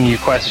asking you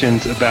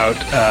questions about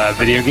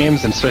video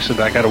games, and especially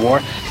about God of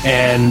War.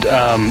 And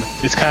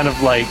it's kind of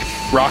like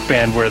Rock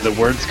Band, where the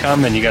words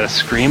come and you got to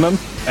scream them,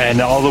 and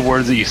all the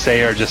words that you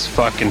say are just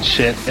fucking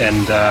shit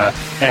and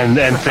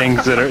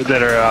things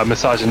that are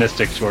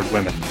misogynistic toward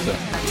women. So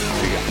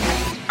there you go.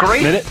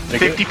 Great. Minute?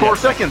 54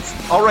 seconds.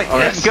 All right,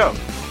 Yes. go.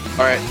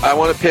 All right, I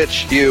want to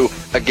pitch you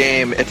a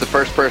game. It's a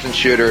first-person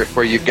shooter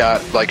where you've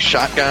got like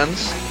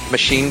shotguns,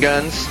 machine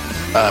guns,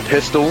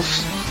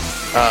 pistols,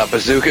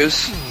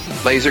 bazookas,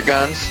 laser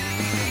guns,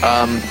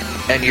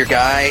 and your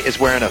guy is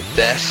wearing a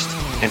vest,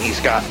 and he's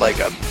got like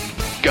a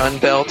gun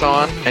belt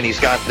on, and he's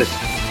got this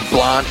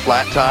blonde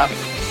flat top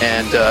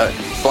and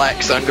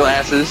black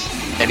sunglasses,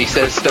 and he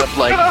says stuff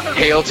like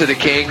 "Hail to the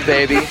King,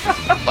 baby,"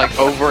 like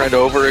over and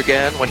over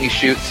again when he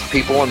shoots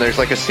people. And there's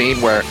like a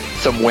scene where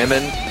some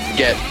women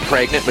get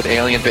pregnant with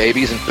alien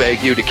babies and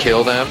beg you to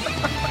kill them,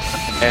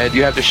 and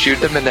you have to shoot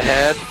them in the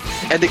head.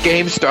 And the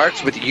game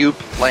starts with you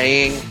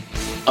playing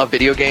a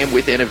video game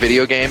within a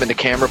video game, and the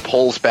camera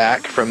pulls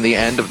back from the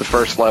end of the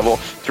first level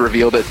to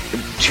reveal that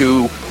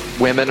 2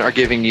 women are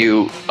giving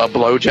you a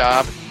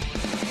blowjob.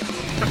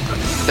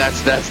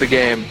 That's the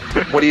game.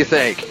 What do you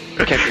think?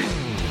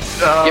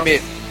 Give me.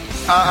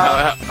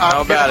 How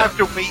about about have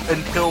to wait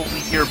until we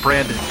hear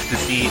Brandon's to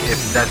see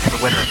if that's the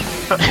winner.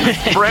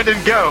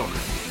 Brandon, go.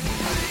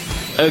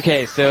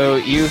 Okay, so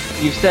you've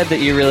said that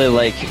you really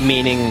like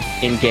meaning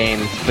in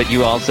games, but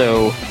you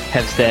also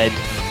have said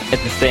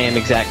at the same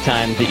exact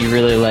time that you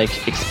really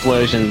like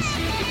explosions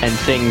and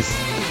things.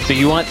 So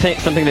you want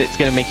something that's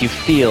going to make you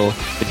feel,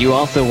 but you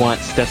also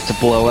want stuff to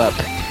blow up.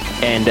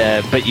 And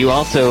but you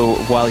also,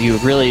 while you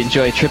really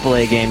enjoy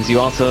AAA games, you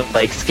also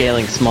like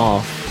scaling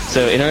small.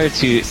 So in order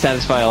to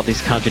satisfy all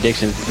these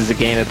contradictions, this is a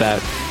game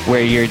about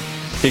where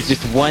there's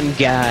just one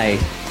guy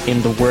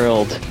in the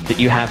world that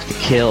you have to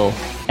kill,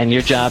 and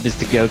your job is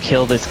to go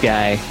kill this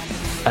guy.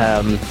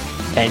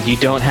 And you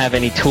don't have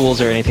any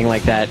tools or anything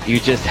like that. You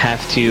just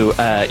have to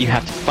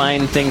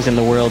find things in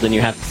the world, and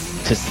you have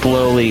to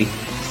slowly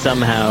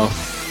somehow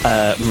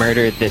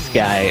murder this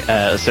guy.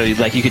 So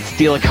like you could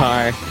steal a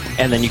car,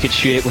 and then you could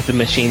shoot it with the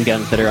machine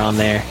guns that are on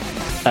there.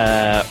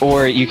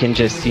 Or you can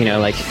just,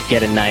 like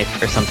get a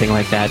knife or something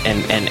like that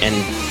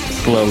and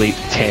slowly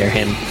tear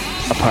him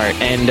apart.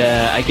 And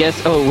I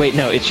guess, oh wait,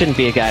 no, it shouldn't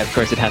be a guy. Of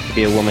course it has to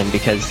be a woman,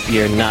 because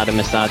you're not a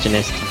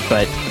misogynist,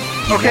 but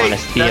you want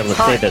to be able to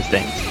say those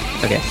things.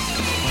 Okay.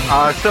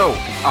 So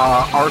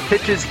our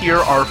pitches here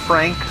are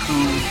Frank,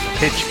 whose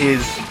pitch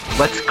is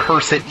 "Let's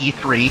Curse at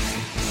E3."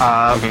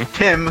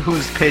 Tim,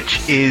 whose pitch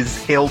is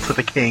 "Hail to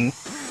the King,"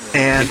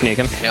 and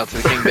Hail to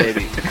the King,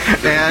 baby.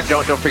 And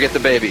don't forget the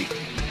baby.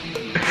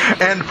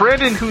 And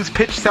Brandon, whose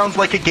pitch sounds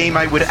like a game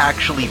I would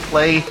actually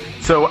play.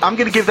 So I'm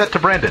going to give that to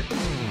Brandon.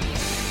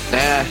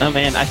 Nah. Oh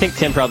man, I think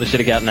Tim probably should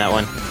have gotten that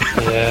one.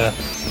 Yeah.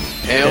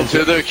 Hail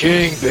to the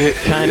King, baby.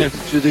 Kind of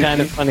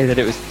funny that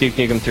it was Duke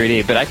Nukem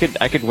 3D, but I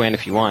could win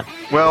if you want.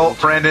 Well,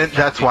 Brandon,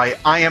 that's why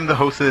I am the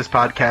host of this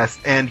podcast,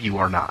 and you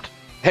are not.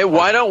 Hey,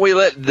 why don't we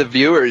let the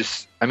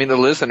the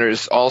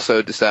listeners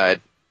also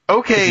decide?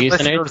 Okay,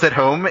 listeners at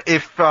home,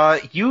 if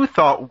you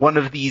thought one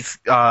of these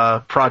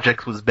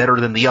projects was better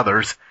than the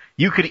others,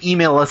 you could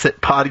email us at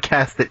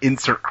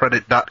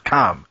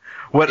podcast@insertcredit.com.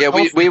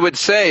 We would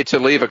say to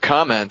leave a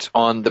comment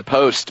on the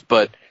post,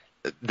 but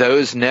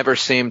those never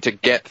seem to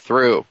get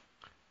through.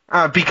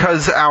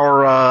 Because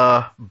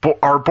our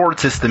board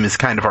system is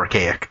kind of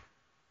archaic.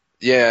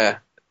 Yeah.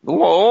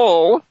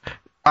 Lol.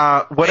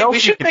 What else? We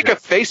should make a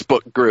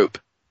Facebook group.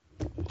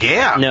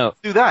 Yeah. No.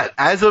 Do that.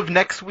 As of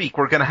next week,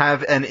 we're going to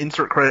have an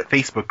Insert Credit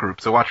Facebook group,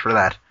 so watch for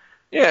that.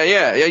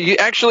 Yeah. You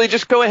actually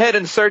just go ahead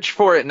and search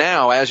for it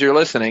now as you're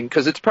listening,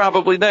 because it's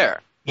probably there.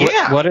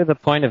 Yeah. What are the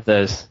point of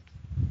those?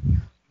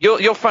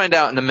 You'll find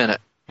out in a minute.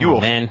 You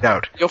will find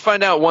out. You'll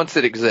find out once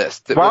it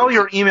exists. While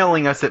you're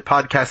emailing us at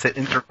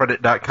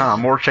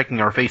podcast@intercredit.com or checking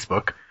our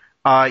Facebook,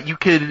 you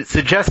could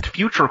suggest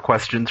future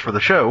questions for the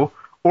show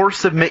or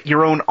submit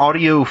your own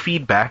audio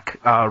feedback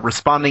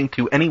responding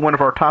to any one of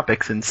our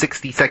topics in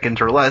 60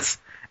 seconds or less,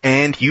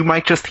 and you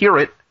might just hear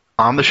it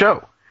on the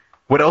show.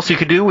 What else you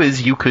could do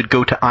is you could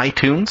go to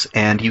iTunes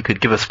and you could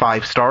give us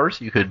 5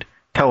 stars. You could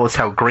tell us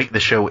how great the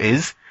show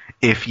is.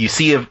 If you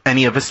see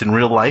any of us in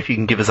real life, you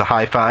can give us a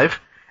high five.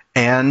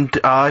 And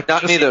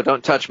not me though.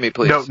 Don't touch me,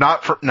 please. No,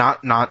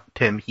 not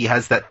Tim. He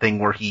has that thing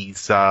where he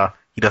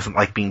doesn't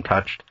like being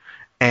touched,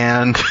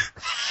 and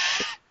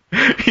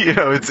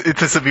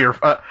it's a severe.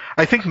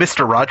 I think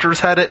Mr. Rogers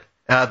had it.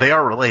 They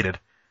are related.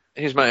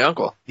 He's my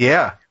uncle.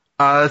 Yeah.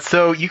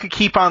 So you could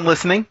keep on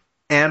listening,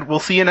 and we'll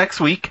see you next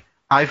week.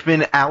 I've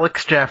been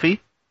Alex Jaffe.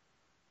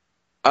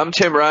 I'm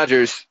Tim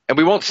Rogers, and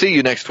we won't see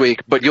you next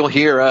week, but you'll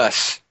hear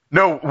us.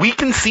 No, we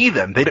can see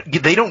them.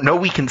 They don't know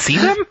we can see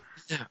them.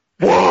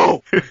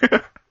 Whoa!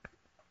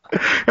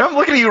 I'm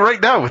looking at you right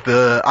now with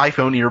the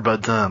iPhone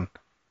earbuds on.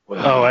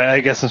 Oh, I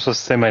guess I'm supposed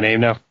to say my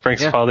name now.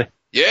 Frank Spaldi.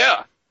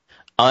 Yeah.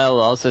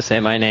 I'll also say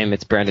my name.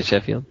 It's Brandon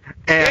Sheffield.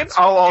 And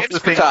I'll also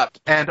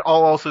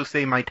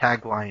say my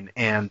tagline.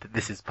 And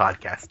this is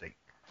podcasting.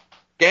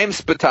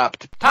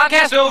 Gamesptoptp.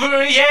 Podcast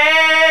over,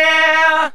 yeah!